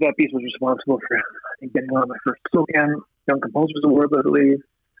that piece was responsible for, I think, getting one of my first SOCAN Young Composers Awards, I believe,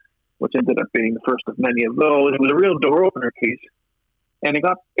 which ended up being the first of many of those. It was a real door opener piece, and it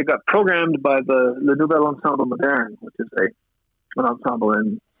got programmed by the Le Nouvel Ensemble Moderne, which is an ensemble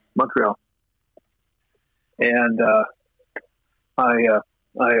in Montreal. And I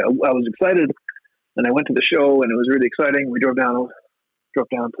was excited, and I went to the show, and it was really exciting. We drove down to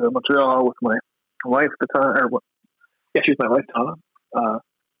Montreal with my wife at the time. She was my wife, Tana.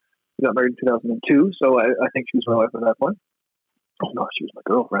 We got married in 2002, so I think she was my wife at that point. Oh no, she was my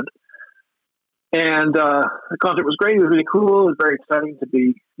girlfriend. And the concert was great. It was really cool. It was very exciting to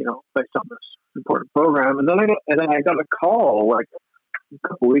be, placed on this important program. And then I got a call like a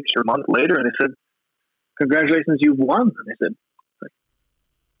couple of weeks or a month later, and they said, "Congratulations, you've won." And I said,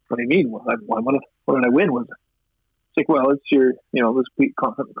 "What do you mean? What did I win?" Was it's like, "Well, it's your, this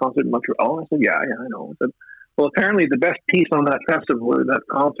concert in Montreal." And I said, "Yeah, I know." I said, "Well, apparently the best piece on that festival or that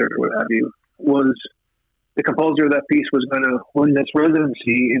concert or what have you was the composer of that piece was going to win this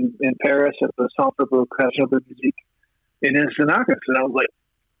residency in Paris at the Centre pour Création de Musique in Staniland." And I was like,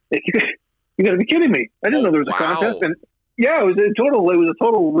 "You got to be kidding me! I didn't know there was a contest." And yeah, it was a total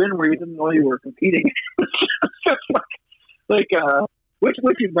win where you didn't know you were competing. Which,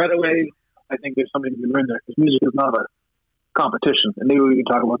 by the way, I think there's something to be learned there, because music is not a competition, and maybe we can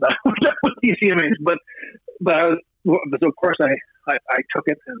talk about that with ECMAs. But so of course I took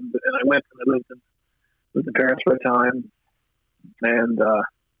it, and I went, and I lived in Paris for a time, and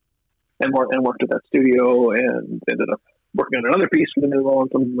worked at that studio, and ended up working on another piece for the new law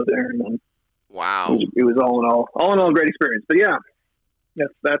and something with there. And wow, it was all in all a great experience. But yeah,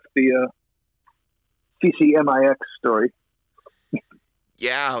 that's the CCMIX story.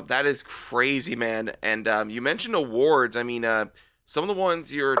 Yeah, that is crazy, man. And you mentioned awards. I mean, some of the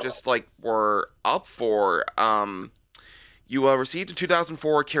ones you're just were up for. You received a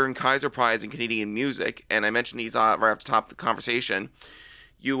 2004 Karen Kaiser Prize in Canadian Music, and I mentioned these right off the top of the conversation.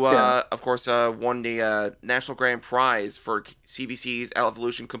 You, of course, won the National Grand Prize for CBC's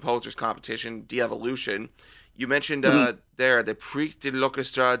Evolution Composers Competition, De-Evolution. You mentioned there the Prix de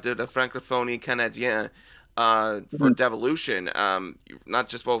l'Orchestre de la Francophonie Canadienne for Devolution, not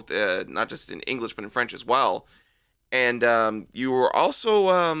just in English but in French as well. And you were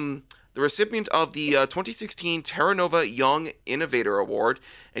also the recipient of the 2016 Terra Nova Young Innovator Award,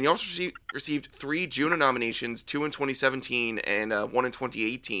 and you also received 3 Juno nominations, 2 in 2017 and 1 in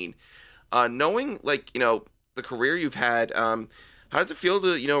 2018. Knowing the career you've had, how does it feel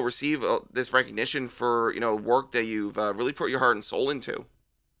to receive this recognition for work that you've really put your heart and soul into?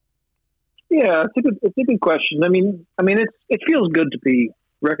 Yeah, it's a good question. I mean, it feels good to be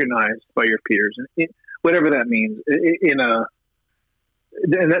recognized by your peers, whatever that means. And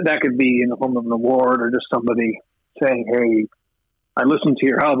that could be in the form of an award or just somebody saying, "Hey, I listened to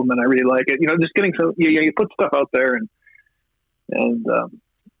your album and I really like it." Just getting you put stuff out there and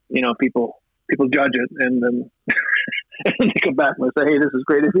people judge it and then and they come back and they say, "Hey, this is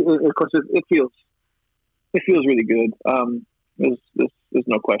great." Of course, it feels really good. There's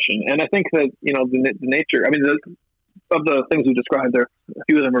no question, and I think that the nature. I mean, of the things we described there, a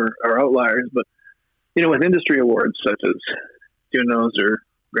few of them are outliers, but with industry awards such as Junos or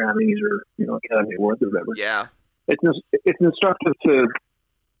Grammys or Academy Awards or whatever. Yeah, it's instructive to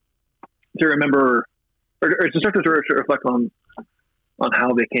remember, or it's instructive to reflect on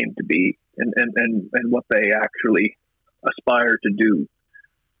how they came to be and what they actually aspire to do.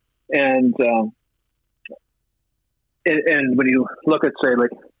 And when you look at, say,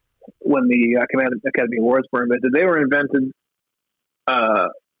 like when the Academy Awards were invented, they were invented as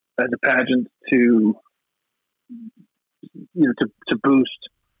a pageant to boost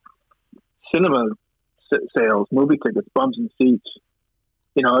cinema sales, movie tickets, bums and seats.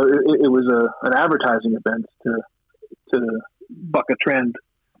 It was an advertising event to buck a trend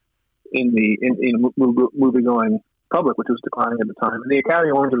in the movie going public, which was declining at the time. And the Academy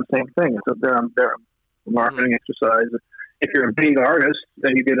Awards are the same thing. They're a marketing exercise. If you're a big artist,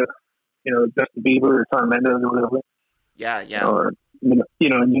 then you get Justin Bieber or Shawn Mendes or whatever. Yeah. Or and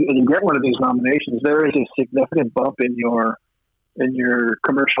you get one of these nominations, there is a significant bump in your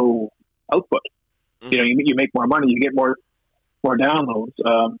commercial output. Mm-hmm. You make more money, you get more downloads.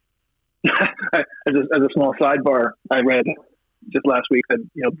 As a small sidebar, I read just last week that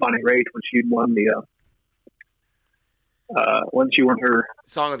Bonnie Raitt, when she won her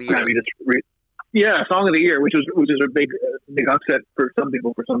Song of the Year, Song of the Year, which is a big upset for some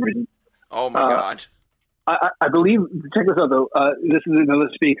people for some reason. Oh my God! I believe, check this out though. This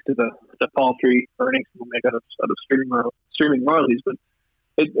speaks to the paltry earnings we'll make out of streaming royalties, but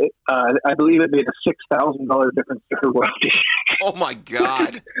I believe it made a $6,000 difference to her royalties. Oh my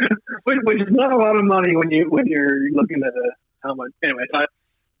God! which is not a lot of money when you're looking at how much. Anyway, that's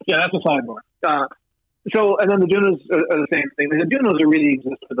a sidebar. So, and then the Junos are the same thing. The Junos really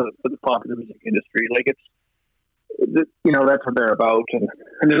exist for the popular music industry. Like that's what they're about.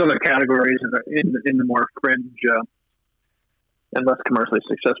 And there's other categories in the more fringe and less commercially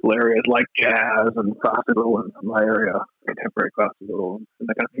successful areas like jazz and classical, and in my area, contemporary classical and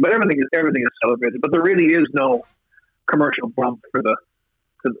that kind of thing. But everything is celebrated. But there really is no commercial bump for the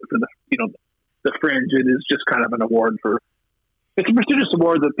fringe. It is just kind of an award for. It's a prestigious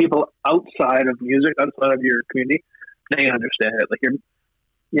award that people outside of music, outside of your community, they understand it. Like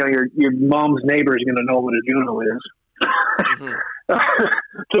your mom's neighbor is going to know what a Juno is. Mm-hmm.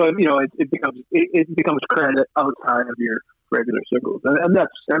 So it becomes credit outside of your regular circles, and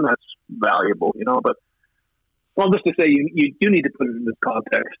that's valuable, But just to say, you do need to put it in this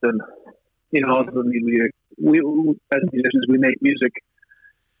context, and ultimately we as musicians we make music.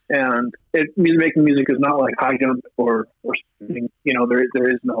 And making music is not like high jump or singing. There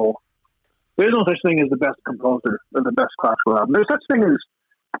is no such thing as the best composer or the best classical album. There's such thing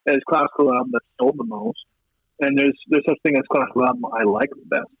as classical album that sold the most, and there's such thing as classical album I like the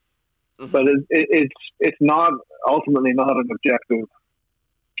best. Mm-hmm. But it's not ultimately not an objective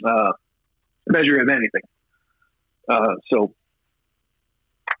measure of anything. So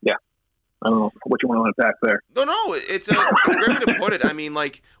yeah. I don't know what you want to unpack there. No, it's a great way to put it. I mean,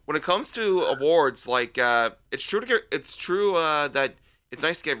 like when it comes to awards, like it's true that it's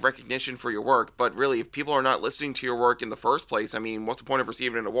nice to get recognition for your work, but really, if people are not listening to your work in the first place, I mean, what's the point of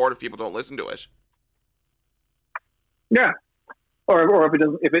receiving an award if people don't listen to it? Yeah, or if it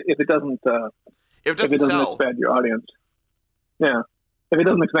doesn't sell. expand your audience. Yeah, if it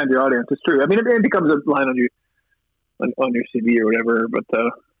doesn't expand your audience, it's true. I mean, it becomes a line on your CV or whatever, but.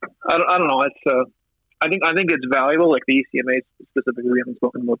 I don't know. It's I think it's valuable. Like the ECMA specifically, we haven't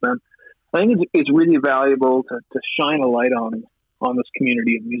spoken about them. I think it's really valuable to shine a light on this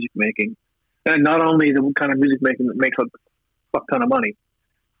community of music making, and not only the kind of music making that makes a fuck ton of money,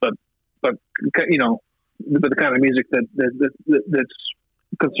 but the kind of music that's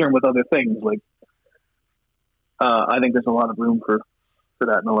concerned with other things. Like I think there's a lot of room for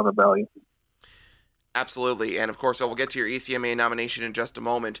that and a lot of value. Absolutely, and of course, we'll get to your ECMA nomination in just a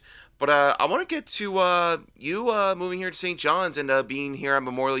moment. But I want to get to you moving here to St. John's and being here at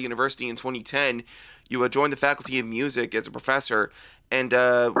Memorial University in 2010. You joined the Faculty of Music as a professor, and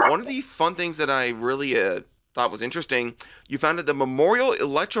one of the fun things that I really thought was interesting, you founded the Memorial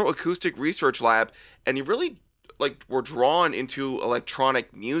Electroacoustic Research Lab, and you really were drawn into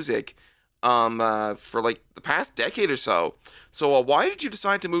electronic music. for like the past decade or so. So why did you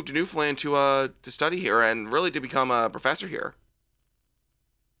decide to move to Newfoundland to study here and really to become a professor here?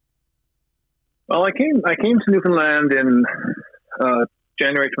 Well, I came to Newfoundland in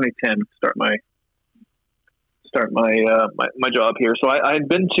January 2010 to start my job here. So I had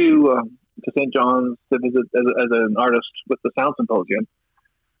been to St. John's to visit as an artist with the Sound Symposium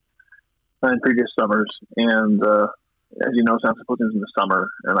in previous summers, and as you know, Sound Symposium is in the summer,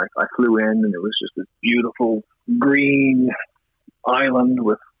 and I flew in, and it was just this beautiful green island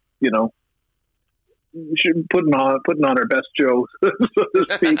with, you know, putting on our best show, so to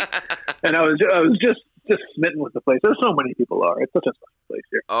speak. And I was just smitten with the place. There's so many people are. It's such a special place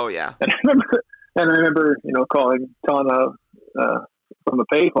here. Oh yeah. And I remember, you know, telling from a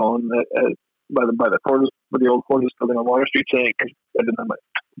payphone by the Fortis, with the old Fortis building on Water Street, saying, I didn't have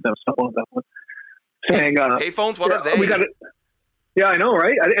cell phone at that point, saying, payphones, what are they? We got it. Yeah, I know,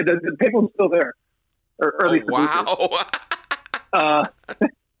 right? The payphone's still there, or at least wow.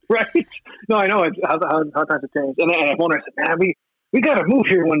 Right? No, I know how times have changed. And I wonder, I said, man, we got to move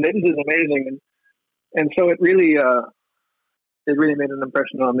here one day. This is amazing. And so it really made an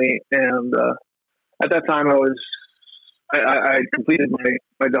impression on me. And at that time, I completed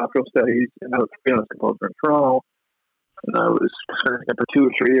my doctoral studies, and I was a freelance composer in Toronto. And I was finishing up a 2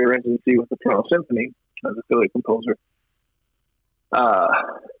 or 3 year residency with the Toronto Symphony as a fiddle composer.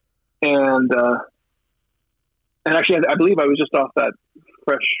 And actually, I believe I was just off that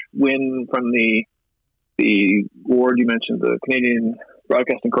fresh win from the award you mentioned, the Canadian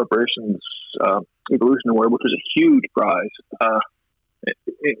Broadcasting Corporation's Evolution Award, which was a huge prize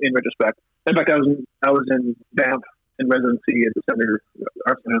in retrospect. In fact, I was in Banff in residency at the Center,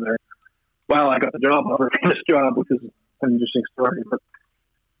 Art Center there. While I got the job offer for this job, which is an interesting story. But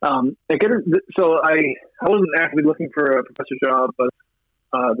so I wasn't actively looking for a professor job, but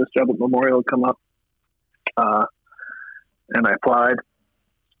this job at Memorial had come up, and I applied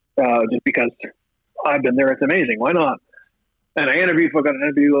just because I've been there. It's amazing. Why not? And I got an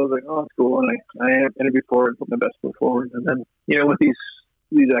interview. I was like, oh, that's cool. And I interviewed for it, put my best foot forward. And then, you know, with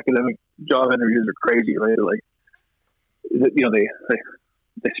these academic job interviews are crazy, right? Like, you know,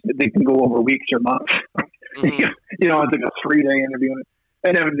 they can go over weeks or months. Mm-hmm. You know, it's like a 3-day interview,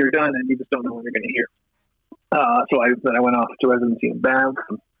 and then when you're done, and you just don't know when you're going to hear. So I went off to residency in Banff,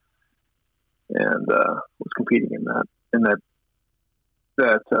 and was competing in that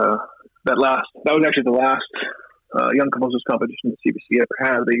was actually the last Young Composers competition the CBC ever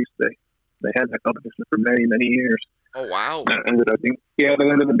had. They had that competition for many, many years. Oh wow! They ended up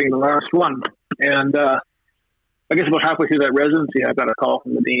being the last one. And I guess about halfway through that residency, I got a call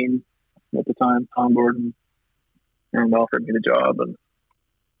from the dean at the time, Tom Gordon, and offered me the job. And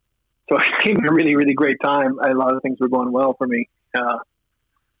so I came at a really, really great time. A lot of things were going well for me. So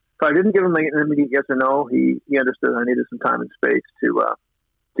I didn't give him an immediate yes or no. He understood I needed some time and space to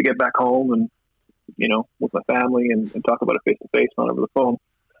get back home and, you know, with my family and talk about it face to face, not over the phone.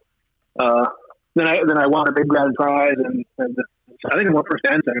 Then I won a big grand prize, and I think I won first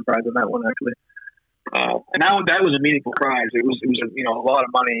and second prize on that one, actually. And that was a meaningful prize. It was you know, a lot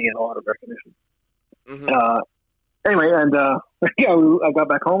of money and a lot of recognition. Mm-hmm. Anyway, and I got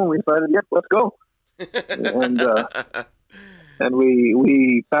back home and we decided, yep, let's go. And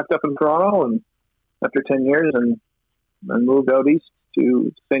we packed up in Toronto, and after 10 years, and moved out east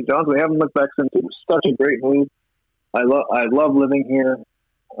to St. John's. We haven't looked back since. It was such a great move. I love living here.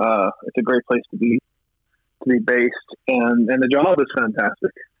 It's a great place to be based, and the job is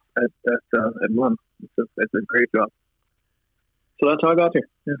fantastic at MUN. It's a great job. So that's how I got here.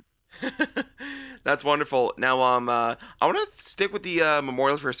 Yeah. That's wonderful. Now, I want to stick with the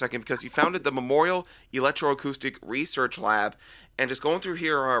Memorial for a second, because you founded the Memorial Electroacoustic Research Lab, and just going through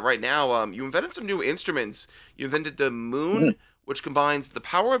here right now, you invented some new instruments. You invented the Moon, which combines the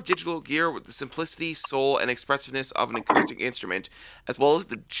power of digital gear with the simplicity, soul, and expressiveness of an acoustic instrument, as well as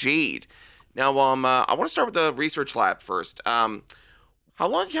the Jade. Now, I want to start with the research lab first. How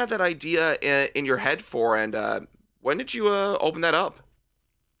long did you have that idea in your head for, and when did you open that up?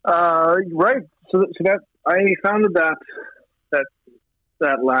 Right. So that I founded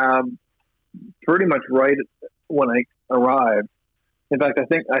that lab pretty much right when I arrived. In fact, I'm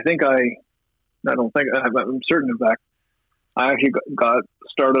certain of that. I actually got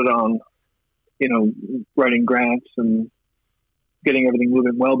started on, you know, writing grants and getting everything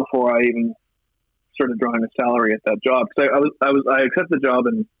moving well before I even started drawing a salary at that job. Because I accepted the job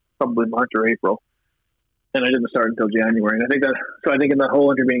in probably March or April, and I didn't start until January. And I think in that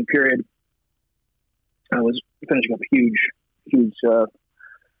whole intervening period, I was finishing up a huge piece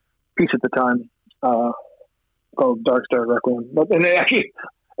at the time called Dark Star Requiem. And actually,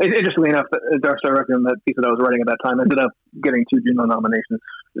 Interestingly enough, the Dark Star Requiem, that piece that I was writing at that time, ended up getting 2 Juno nominations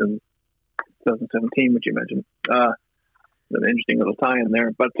in 2017, which you mentioned. An interesting little tie in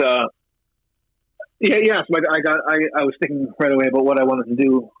there, but so I was thinking right away about what I wanted to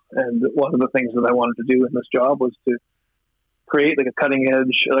do, and one of the things that I wanted to do in this job was to create like a cutting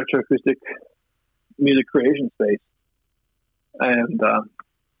edge electroacoustic music creation space, and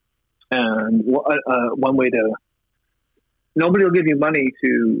one way to, nobody will give you money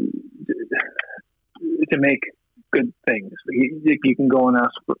to make good things. You can go and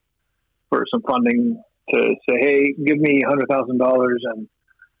ask for some funding to say, hey, give me $100,000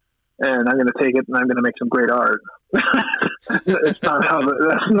 and I'm going to take it and I'm going to make some great art. That's not how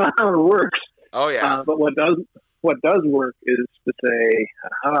it works. Oh yeah. But what does work is to say,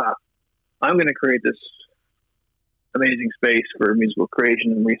 I'm going to create this amazing space for musical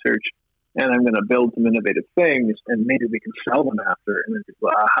creation and research, and I'm going to build some innovative things, and maybe we can sell them after. And then people,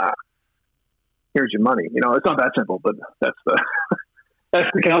 here's your money. You know, it's not that simple, but that's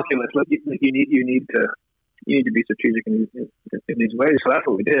the calculus. Like you need to be strategic in these ways. So that's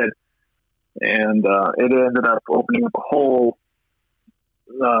what we did, and it ended up opening up a whole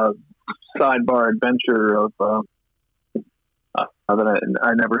sidebar adventure of that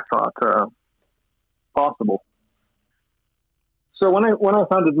I never thought possible. So when I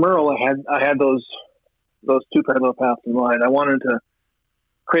founded Merle, I had those 2 parallel paths in mind. I wanted to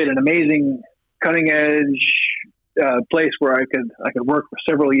create an amazing, cutting edge place where I could work for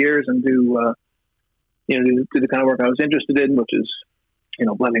several years and do the kind of work I was interested in, which is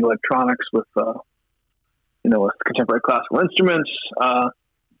blending electronics with with contemporary classical instruments,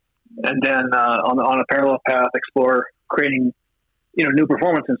 and then on a parallel path explore creating new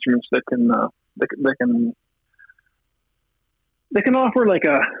performance instruments that can offer like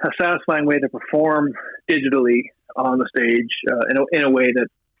a satisfying way to perform digitally on the stage in a way that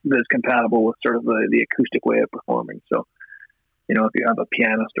is compatible with sort of the acoustic way of performing. So, if you have a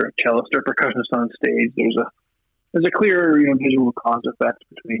pianist or a cellist or a percussionist on stage, there's a clear visual cause effect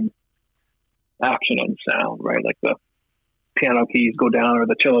between action and sound, right? Like the piano keys go down or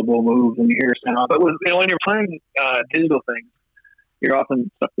the cello bow moves and you hear sound. But when you're playing digital things, you're often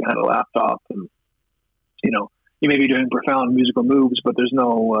stuck behind a laptop, and you may be doing profound musical moves, but there's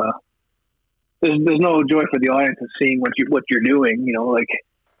no joy for the audience in seeing what you're doing. Like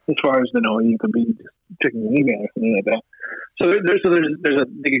as far as you could be just checking an email or something like that. So there's a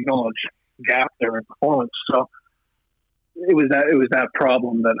big acknowledged gap there in performance. So it was that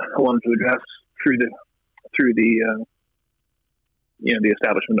problem that I wanted to address through the the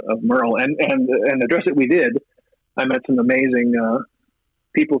establishment of Merle, and address it. We did. I met some amazing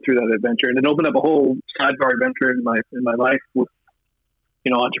people through that adventure, and it opened up a whole sidebar adventure in my life with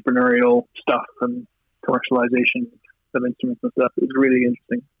entrepreneurial stuff and commercialization of instruments and stuff. It was really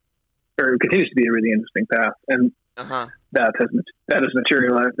interesting, or it continues to be a really interesting path, and that has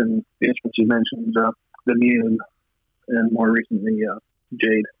materialized in the instruments you mentioned, the Mune, and more recently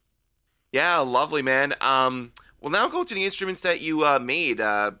Jade. Yeah, lovely, man. We'll now go to the instruments that you made,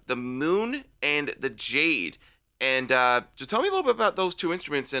 the Moon and the Jade. And just tell me a little bit about those 2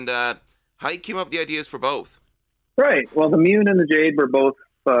 instruments and how you came up with the ideas for both. Right. Well, the Mune and the Jade were both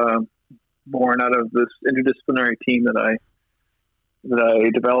born out of this interdisciplinary team that I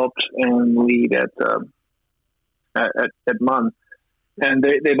developed and lead at MUN, and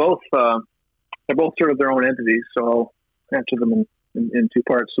they're both sort of their own entities. So I'll answer them in 2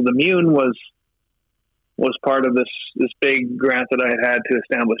 parts. So the Mune was part of this big grant that I had to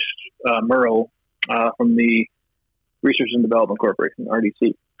establish Merle from the Research and Development Corporation,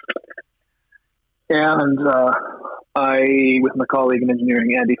 RDC. And I, with my colleague in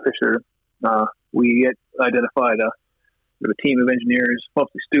engineering, Andy Fisher, we identified a team of engineers,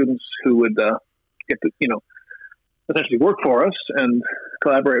 mostly students, who would get to, essentially work for us and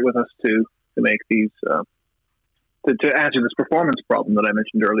collaborate with us to make these, to answer this performance problem that I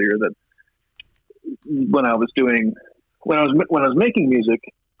mentioned earlier. That when I was making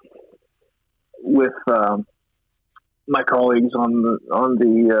music with my colleagues on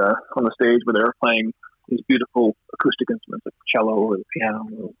the stage where they were playing these beautiful acoustic instruments like the cello or the piano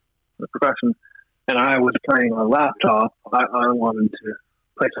or the percussion, and I was playing on a laptop, I wanted to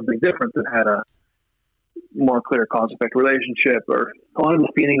play something different that had a more clear cause-effect relationship, or I wanted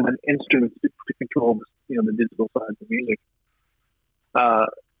the feeling of an instrument to control the digital sides of music.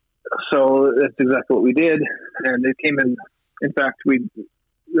 So that's exactly what we did, and it came in. In fact,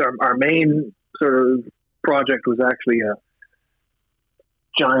 our main sort of project was actually a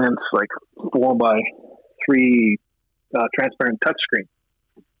giant, like 4x3 transparent touchscreen,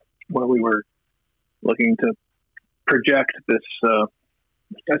 where we were looking to project this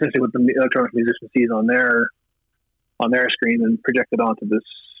essentially what the electronic musician sees on their screen and projected onto this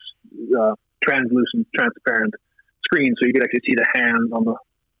translucent, transparent screen, so you could actually see the hands on the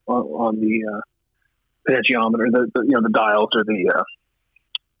potentiometer, the dials or the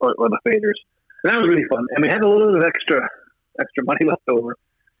faders. And that was really fun, and we had a little bit of extra money left over,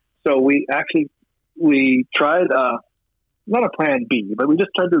 so we tried not a plan B, but we just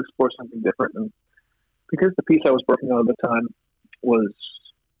tried to explore something different. And because the piece I was working on at the time was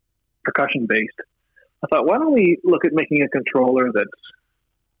percussion based, I thought, why don't we look at making a controller that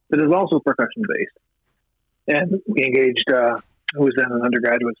is also percussion based? And we engaged who was then an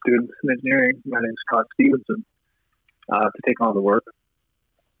undergraduate student in engineering. My name's Scott Stevenson, to take on the work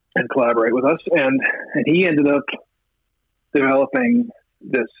and collaborate with us. And he ended up developing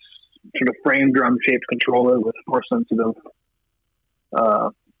this sort of frame drum shaped controller with force sensitive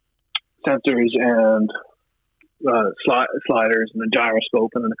sensors and sliders and a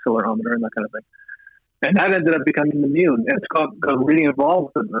gyroscope and an accelerometer and that kind of thing. And that ended up becoming the Mune. And Scott got really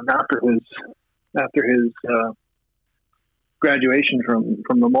involved with it. And after his graduation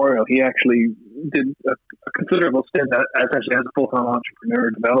from Memorial, he actually did a considerable stint essentially as a full-time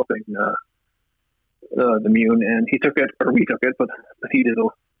entrepreneur developing the Mune. And we took it, but he did a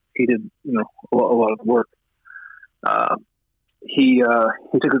lot of the work. He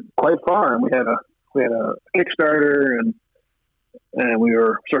took it quite far, and we had a Kickstarter, and we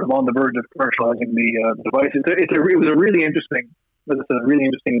were sort of on the verge of commercializing the device. It was a really interesting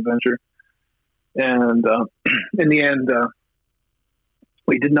adventure. And in the end,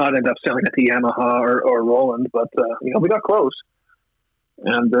 we did not end up selling it to Yamaha or Roland, but we got close.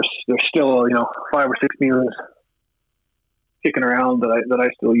 And there's still 5 or 6 Munes kicking around that I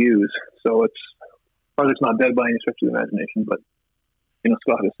still use. So it's project's not dead by any stretch of the imagination, but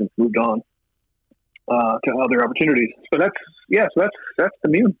Scott has since moved on to other opportunities. But that's the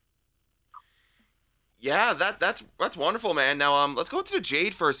Mune. Yeah, that's wonderful, man. Now let's go to the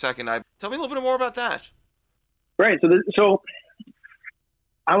Jade for a second. Tell me a little bit more about that. Right. So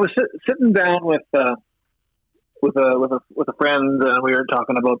I was sitting down with a friend, and we were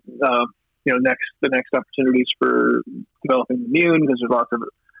talking about the next opportunities for developing the Mune, because there's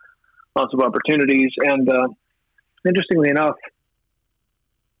lots of opportunities. And interestingly enough,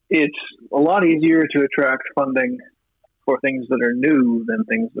 it's a lot easier to attract funding for things that are new than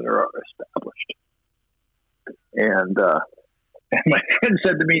things that are established. And my friend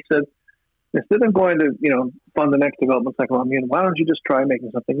said to me, instead of going to fund the next development cycle on Mune, why don't you just try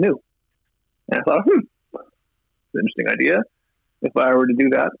making something new? And I thought, it's an interesting idea. If I were to do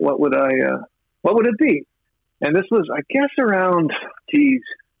that, what would it be? And this was, I guess, around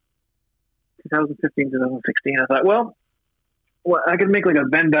 2015, 2016. I thought, well, I could make like a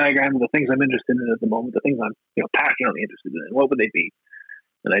Venn diagram of the things I'm interested in at the moment, the things I'm passionately interested in. What would they be?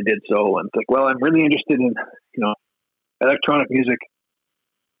 And I did so. And it's like, well, I'm really interested in electronic music,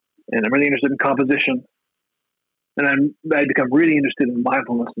 and I'm really interested in composition, and I become really interested in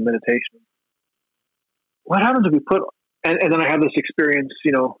mindfulness and meditation. What happens if we put and then I have this experience,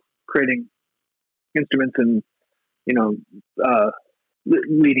 creating instruments and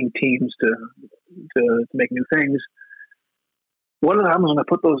leading teams to make new things. What happens when I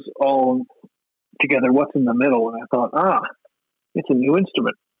put those all together? What's in the middle? And I thought, it's a new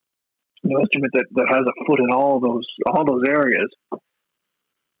instrument. That has a foot in all those areas.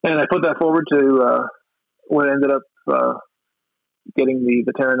 And I put that forward to what ended up getting the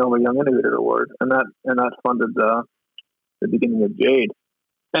Terra Nova Young Innovator Award, and that funded the beginning of Jade.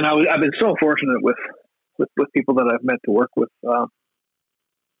 And I've been so fortunate with people that I've met to work with.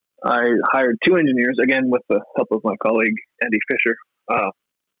 I hired 2 engineers, again with the help of my colleague Andy Fisher,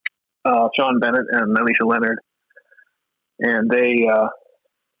 Sean Bennett and Alicia Leonard, and they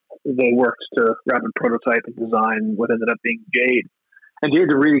worked to rapid prototype and design what ended up being Jade. And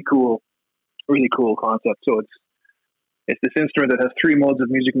Jade's a really cool concept. So it's this instrument that has 3 modes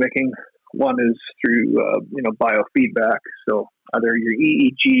of music making. One is through biofeedback, so either your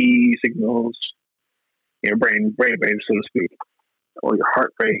EEG signals, your brain waves, so to speak, or your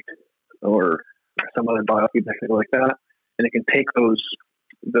heart rate, or some other biofeedback signal like that, and it can take those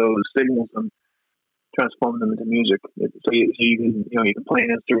signals and transform them into music. So you can play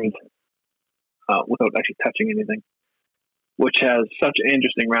an instrument without actually touching anything, which has such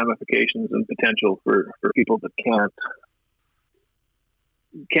interesting ramifications and potential for people that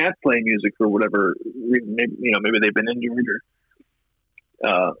can't play music for whatever reason. Maybe they've been injured,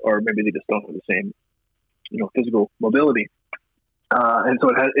 or maybe they just don't have the same physical mobility. And so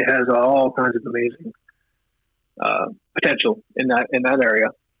it has all kinds of amazing potential in that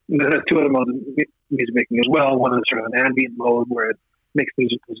area. And it has 2 other modes of music making as well. One is sort of an ambient mode where makes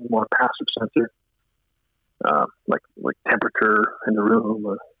music using more passive sensor, like temperature in the room,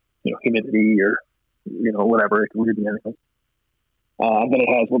 or humidity, or whatever. It can really be anything. Then it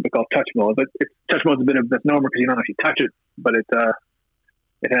has what they call touch mode. But touch mode's a bit of a misnomer because you don't actually touch it, but it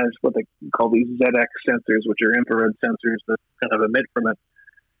has what they call these ZX sensors, which are infrared sensors that kind of emit from it,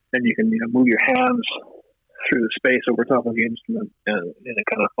 and you can move your hands through the space over top of the instrument, and it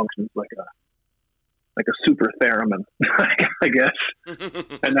kind of functions like a super theremin, I guess.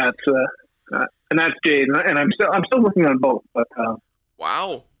 and that's Jade, and I'm still working on both. But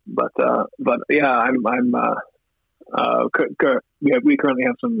wow. But yeah, we currently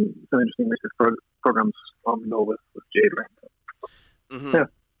have some interesting research programs on the go with Jade right now. Mm-hmm. Yeah,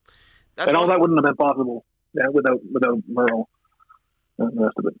 and all that wouldn't have been possible without Merle and the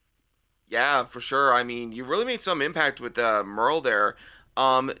rest of it. Yeah, for sure. I mean, you really made some impact with Merle there.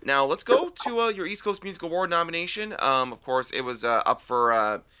 Now let's go to your East Coast Music Award nomination. Of course, it was up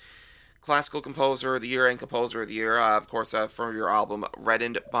for Classical Composer of the Year and Composer of the Year, of course, from your album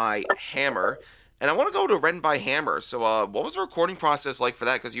Reddened by Hammer. And I want to go to Reddened by Hammer. So what was the recording process like for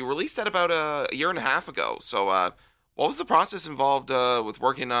that? Because you released that about a year and a half ago. So what was the process involved with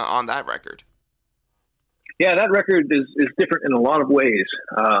working on that record? Yeah, that record is different in a lot of ways.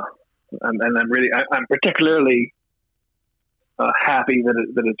 And I'm particularly happy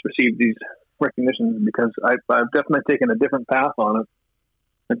that it's received these recognitions, because I've definitely taken a different path on it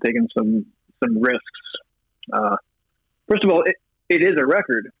and taken some risks. First of all, it is a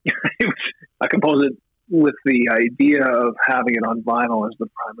record. I composed it with the idea of having it on vinyl as the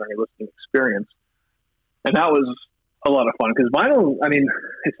primary listening experience, and that was a lot of fun, because vinyl, I mean,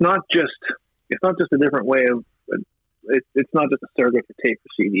 it's not just a different way of it's not just a surrogate for tape or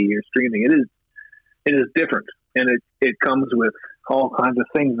CD or streaming. It is different, and it comes with all kinds of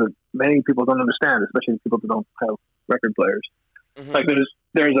things that many people don't understand, especially people that don't have record players. Mm-hmm. Like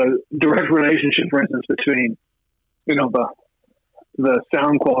there's a direct relationship, for instance, between the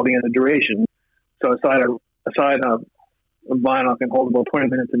sound quality and the duration. So a side of vinyl can hold about 20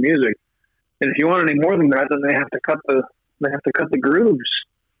 minutes of music, and if you want any more than that, then they have to cut the grooves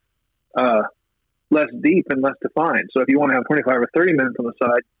less deep and less defined. So if you want to have 25 or 30 minutes on the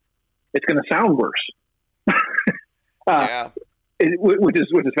side, it's going to sound worse. Yeah. Which is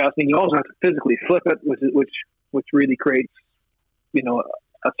fascinating. You also have to physically flip it, which really creates,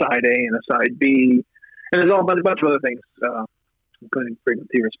 a side A and a side B, and there's all a bunch of other things, including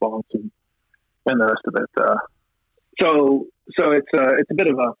frequency response and the rest of it. So it's a bit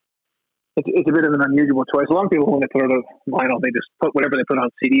of an unusual choice. A lot of people, when they put it on vinyl, they just put whatever they put on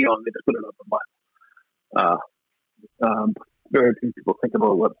CD on, they just put it on vinyl. Very few people think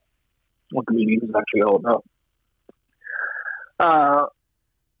about what the meaning is actually all about.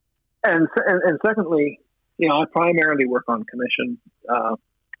 And secondly, I primarily work on commission.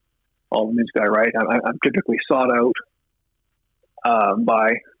 All the music I write, I'm typically sought out by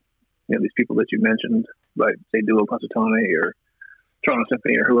these people that you mentioned, like say Duo Positone or Toronto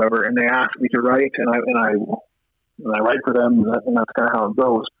Symphony or whoever, and they ask me to write, and I write for them, and that's kind of how it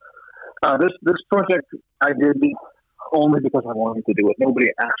goes. This project I did only because I wanted to do it.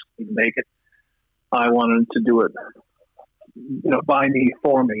 Nobody asked me to make it. I wanted to do it, by me,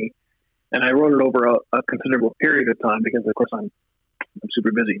 for me, and I wrote it over a considerable period of time, because of course I'm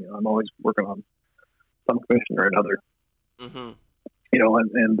super busy. I'm always working on some commission or another. Mm-hmm.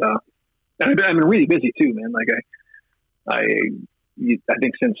 And I've been really busy too, man. Like I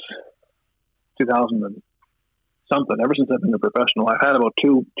think since 2000 and something, ever since I've been a professional, I've had about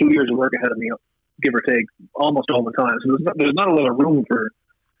two years of work ahead of me, give or take, almost all the time. So there's not a lot of room for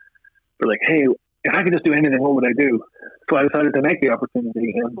like, hey, if I could just do anything, what would I do? So I decided to make the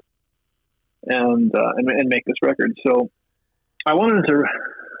opportunity and make this record. So I wanted to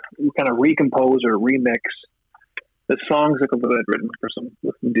kind of recompose or remix the songs that I've written with some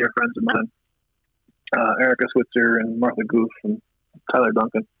dear friends of mine, Erica Switzer and Martha Goof and Tyler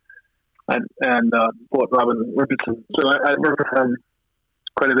Duncan, and poet Robin Richardson. So I worked with them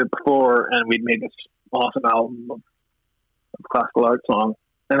quite a bit before, and we'd made this awesome album of classical art songs.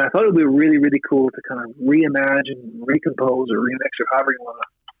 And I thought it would be really, really cool to kind of reimagine, recompose, or remix, or however you want to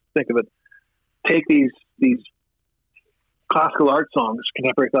think of it. Take these classical art songs,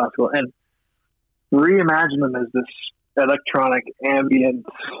 contemporary classical, and reimagine them as this electronic ambient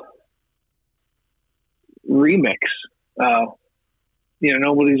remix.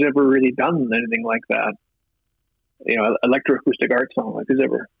 Nobody's ever really done anything like that. Electroacoustic art song. Like, who's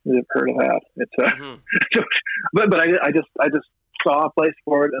ever heard of that? It's but I just saw a place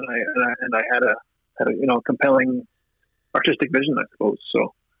for it, and I had a compelling artistic vision, I suppose.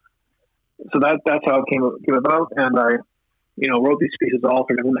 So that's how it came about, and wrote these pieces all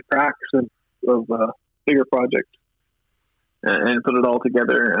sort of in the cracks of bigger projects, and put it all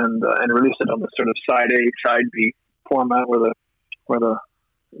together and released it on the sort of side A, side B format, where the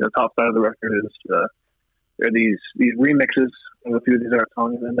top side of the record is there are these remixes of a few of these art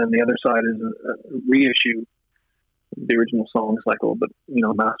songs, and then the other side is a reissue of the original song cycle, but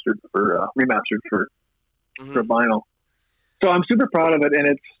remastered for vinyl. So I'm super proud of it, and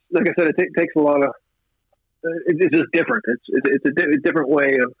it's like I said, it takes a lot of. It's just different. It's a different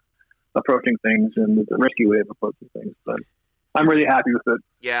way of approaching things, and it's a risky way of approaching things. But I'm really happy with it.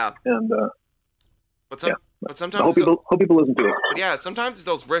 Yeah. And but sometimes I hope people listen to it. But yeah, sometimes it's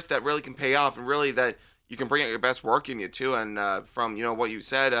those risks that really can pay off, and really that you can bring out your best work in you too. And from what you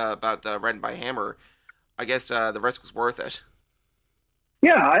said about the Red by Hammer, I guess the risk was worth it.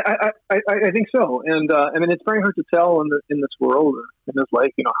 Yeah, I think so. And I mean, it's very hard to tell in this world, in this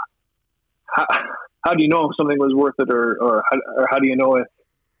life. How do you know if something was worth it, or how do you know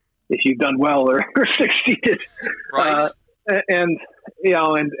if you've done well or succeeded? Right. And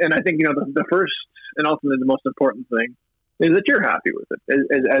I think the first and ultimately the most important thing is that you're happy with it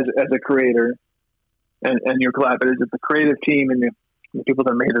as a creator, and your collaborators, it's the creative team and the people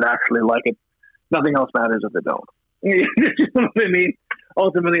that made it actually like it. Nothing else matters if they don't. You know what I mean?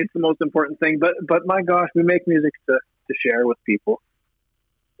 Ultimately, it's the most important thing. But my gosh, we make music to share with people,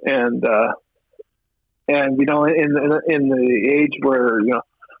 and in the age where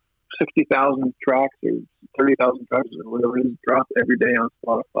 60,000 tracks or 30,000 tracks or whatever it is drop every day on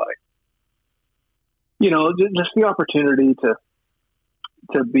Spotify. Just the opportunity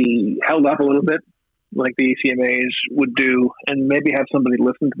to be held up a little bit, like the ECMAs would do, and maybe have somebody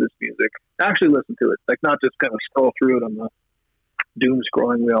listen to this music, actually listen to it, like not just kind of scroll through it on the doom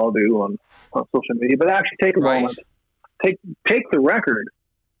scrolling we all do on social media, but actually take a moment, take the record,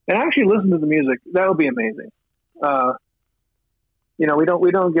 and actually listen to the music. That would be amazing.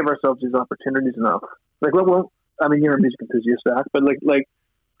 We don't give ourselves these opportunities enough. Like, I mean, you're a music enthusiast, Zach, but like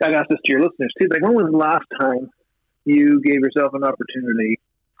I'd ask this to your listeners too. Like, when was the last time you gave yourself an opportunity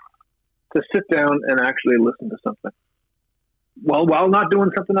to sit down and actually listen to something while not doing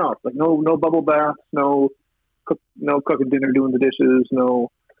something else? Like no bubble baths, no cooking dinner, doing the dishes,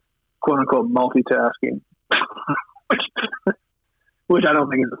 no quote unquote multitasking, which I don't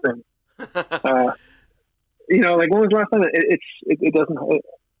think is a thing. Like, when was the last time? It doesn't.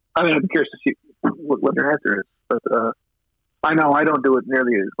 I mean, I'd be curious to see what your answer is, but I know I don't do it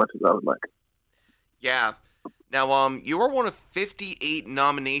nearly as much as I would like. Yeah. Now, you are one of 58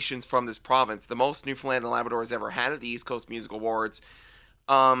 nominations from this province, the most Newfoundland and Labrador has ever had at the East Coast Music Awards.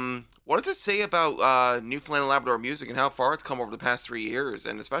 What does it say about Newfoundland and Labrador music and how far it's come over the past 3 years,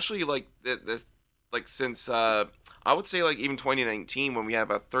 and especially since I would say even 2019 when we had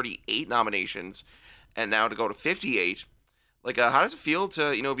about 38 nominations, and now to go to 58. How does it feel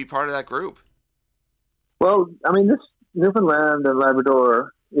to be part of that group? Well, I mean, this Newfoundland and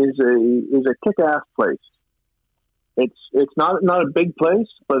Labrador is a kick-ass place. It's not a big place,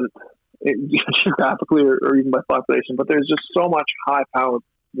 but geographically or even by population. But there's just so much high-powered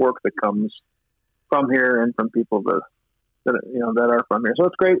work that comes from here and from people that are from here. So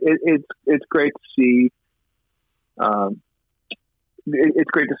it's great. It's great to see.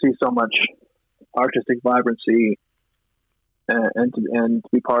 It's great to see so much artistic vibrancy and to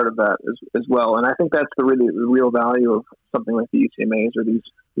be part of that as well. And I think that's the real value of something like the ECMAs or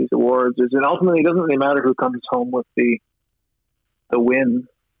these awards is, and ultimately it doesn't really matter who comes home with the win.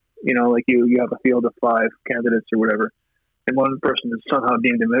 Like you have a field of 5 candidates or whatever, and one person is somehow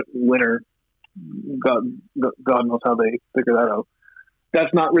deemed a winner. God knows how they figure that out.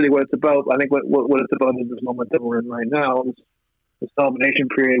 That's not really what it's about. I think what it's about is this moment that we're in right now, this nomination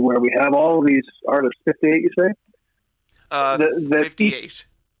period where we have all of these artists. 58, you say? 58.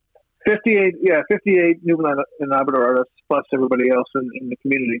 58 Newfoundland and Labrador artists plus everybody else in the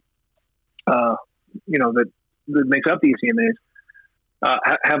community, that makes up the ECMAs,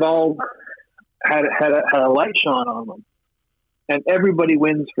 have all had a light shone on them, and everybody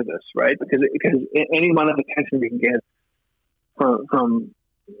wins for this, right? Because any amount of attention we can get from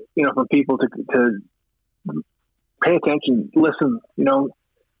people to pay attention, listen,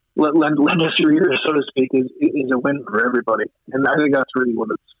 lend us your ears, so to speak, is a win for everybody, and I think that's really what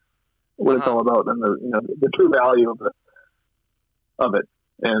it's all about, and the true value of it.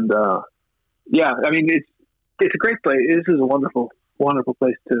 And I mean, it's a great place. This is a wonderful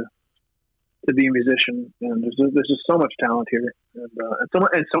place to be a musician, and there's just so much talent here, and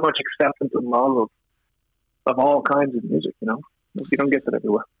so much acceptance and love of all kinds of music. You don't get that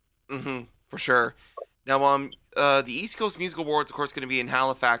everywhere. Mm-hmm, for sure. Now, the East Coast Music Awards, of course, going to be in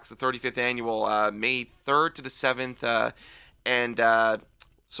Halifax, the 35th annual, May 3rd to the 7th. And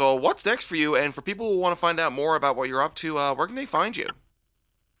so what's next for you? And for people who want to find out more about what you're up to, where can they find you?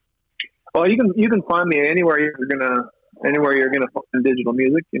 Well, you can find me anywhere you're gonna find digital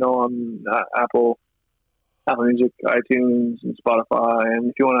music. On Apple Music, iTunes, and Spotify. And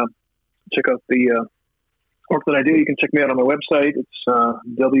if you want to check out the work that I do, you can check me out on my website. It's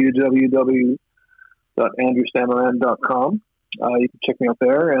www.andrewstaniland.com. You can check me out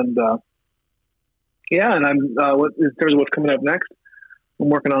there, and and I'm in terms of what's coming up next, I'm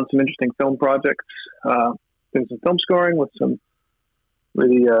working on some interesting film projects, doing some film scoring with some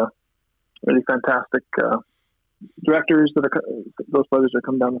really fantastic directors those brothers are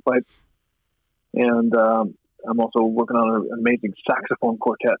coming down the pipe, and I'm also working on an amazing saxophone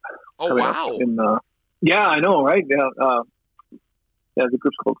quartet. Oh wow! Yeah, I know, right? Yeah, the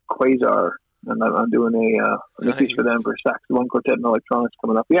group's called Quasar, and I'm doing a piece for them for saxophone quartet and electronics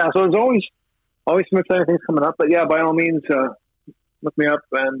coming up. Yeah, so there's always some exciting things coming up. But yeah, by all means, look me up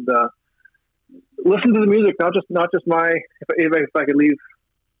and listen to the music. Not just my. If I could leave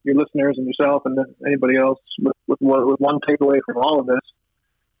your listeners and yourself and anybody else with one takeaway from all of this,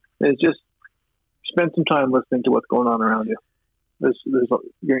 is just spend some time listening to what's going on around you.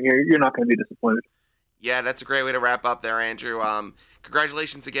 You're not going to be disappointed. Yeah, that's a great way to wrap up there, Andrew.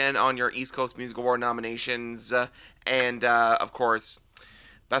 Congratulations again on your East Coast Music Award nominations. And, of course,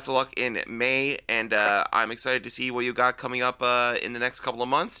 best of luck in May. And I'm excited to see what you got coming up in the next couple of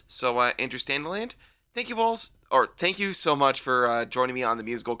months. So, Andrew Staniland, thank you so much for joining me on the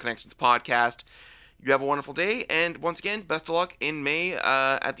Musical Connections podcast. You have a wonderful day. And once again, best of luck in May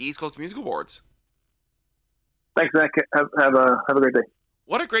at the East Coast Music Awards. Thanks, Zach. Have a great day.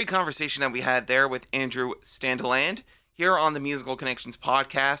 What a great conversation that we had there with Andrew Staniland here on the Musical Connections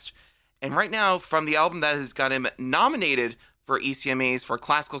podcast. And right now, from the album that has got him nominated for ECMAs for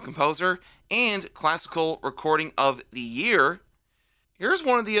Classical Composer and Classical Recording of the Year, here's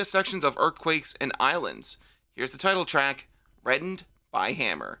one of the sections of Earthquakes and Islands. Here's the title track, Reddened by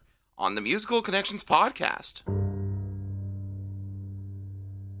Hammer, on the Musical Connections podcast.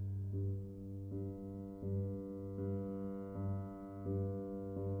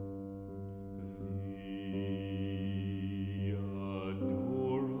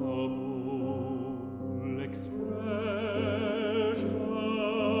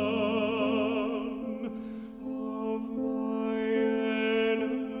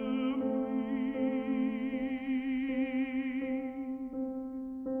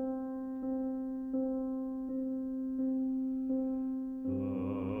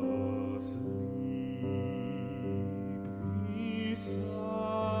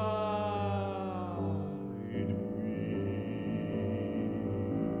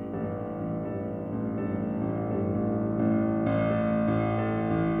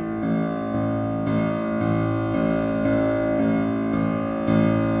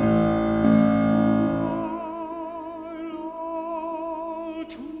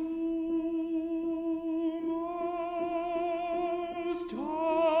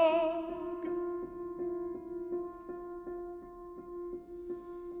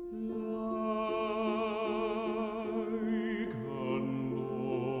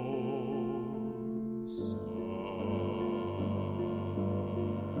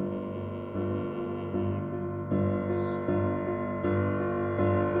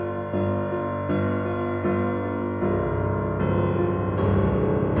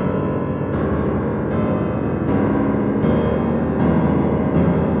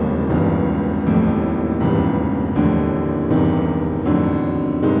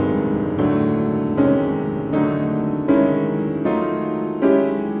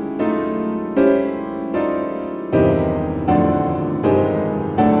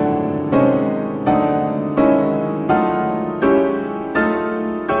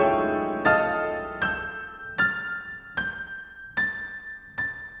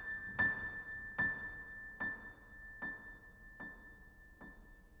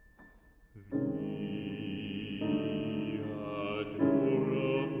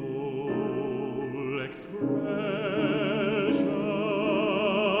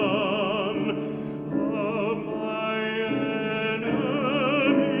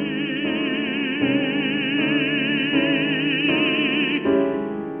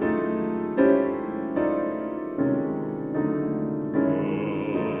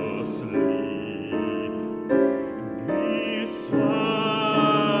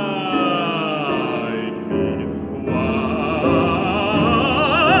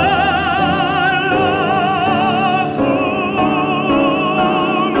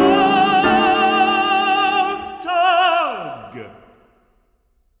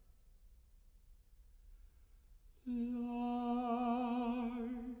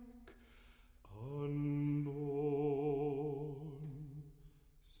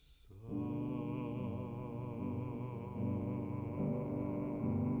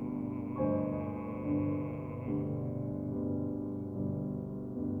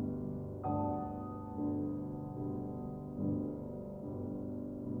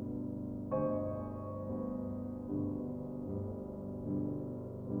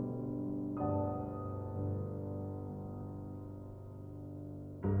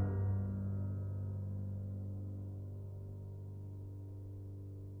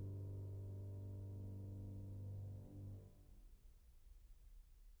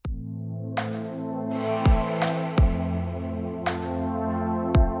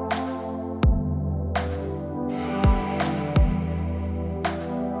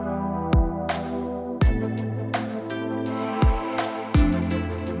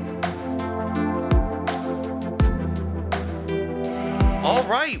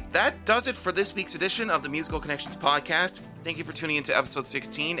 that does it for this week's edition of the Musical Connections podcast. Thank you for tuning into episode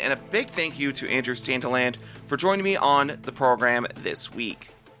 16, and a big thank you to Andrew Staniland for joining me on the program this week.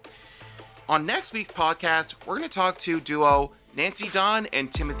 On next week's podcast, we're going to talk to duo Nancy Don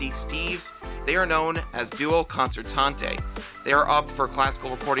and Timothy Steeves. They are known as Duo Concertante. They are up for Classical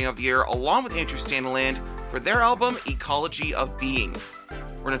Recording of the Year along with Andrew Staniland for their album Ecology of Being.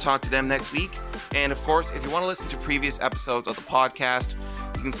 We're going to talk to them next week. And of course, if you want to listen to previous episodes of the podcast,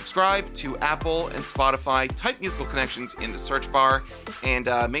 you can subscribe to Apple and Spotify, type Musical Connections in the search bar, and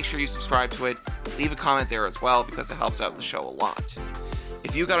make sure you subscribe to it. Leave a comment there as well because it helps out the show a lot.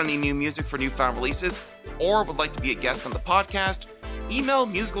 If you got any new music for newfound releases, or would like to be a guest on the podcast, email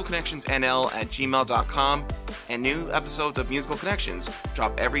musicalconnectionsnl@gmail.com, and new episodes of Musical Connections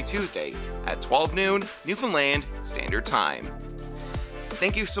drop every Tuesday at 12 noon Newfoundland Standard Time.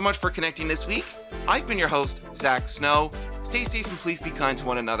 Thank you so much for connecting this week. I've been your host, Zach Snow. Stay safe and please be kind to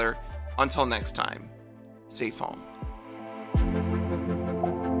one another. Until next time, safe home.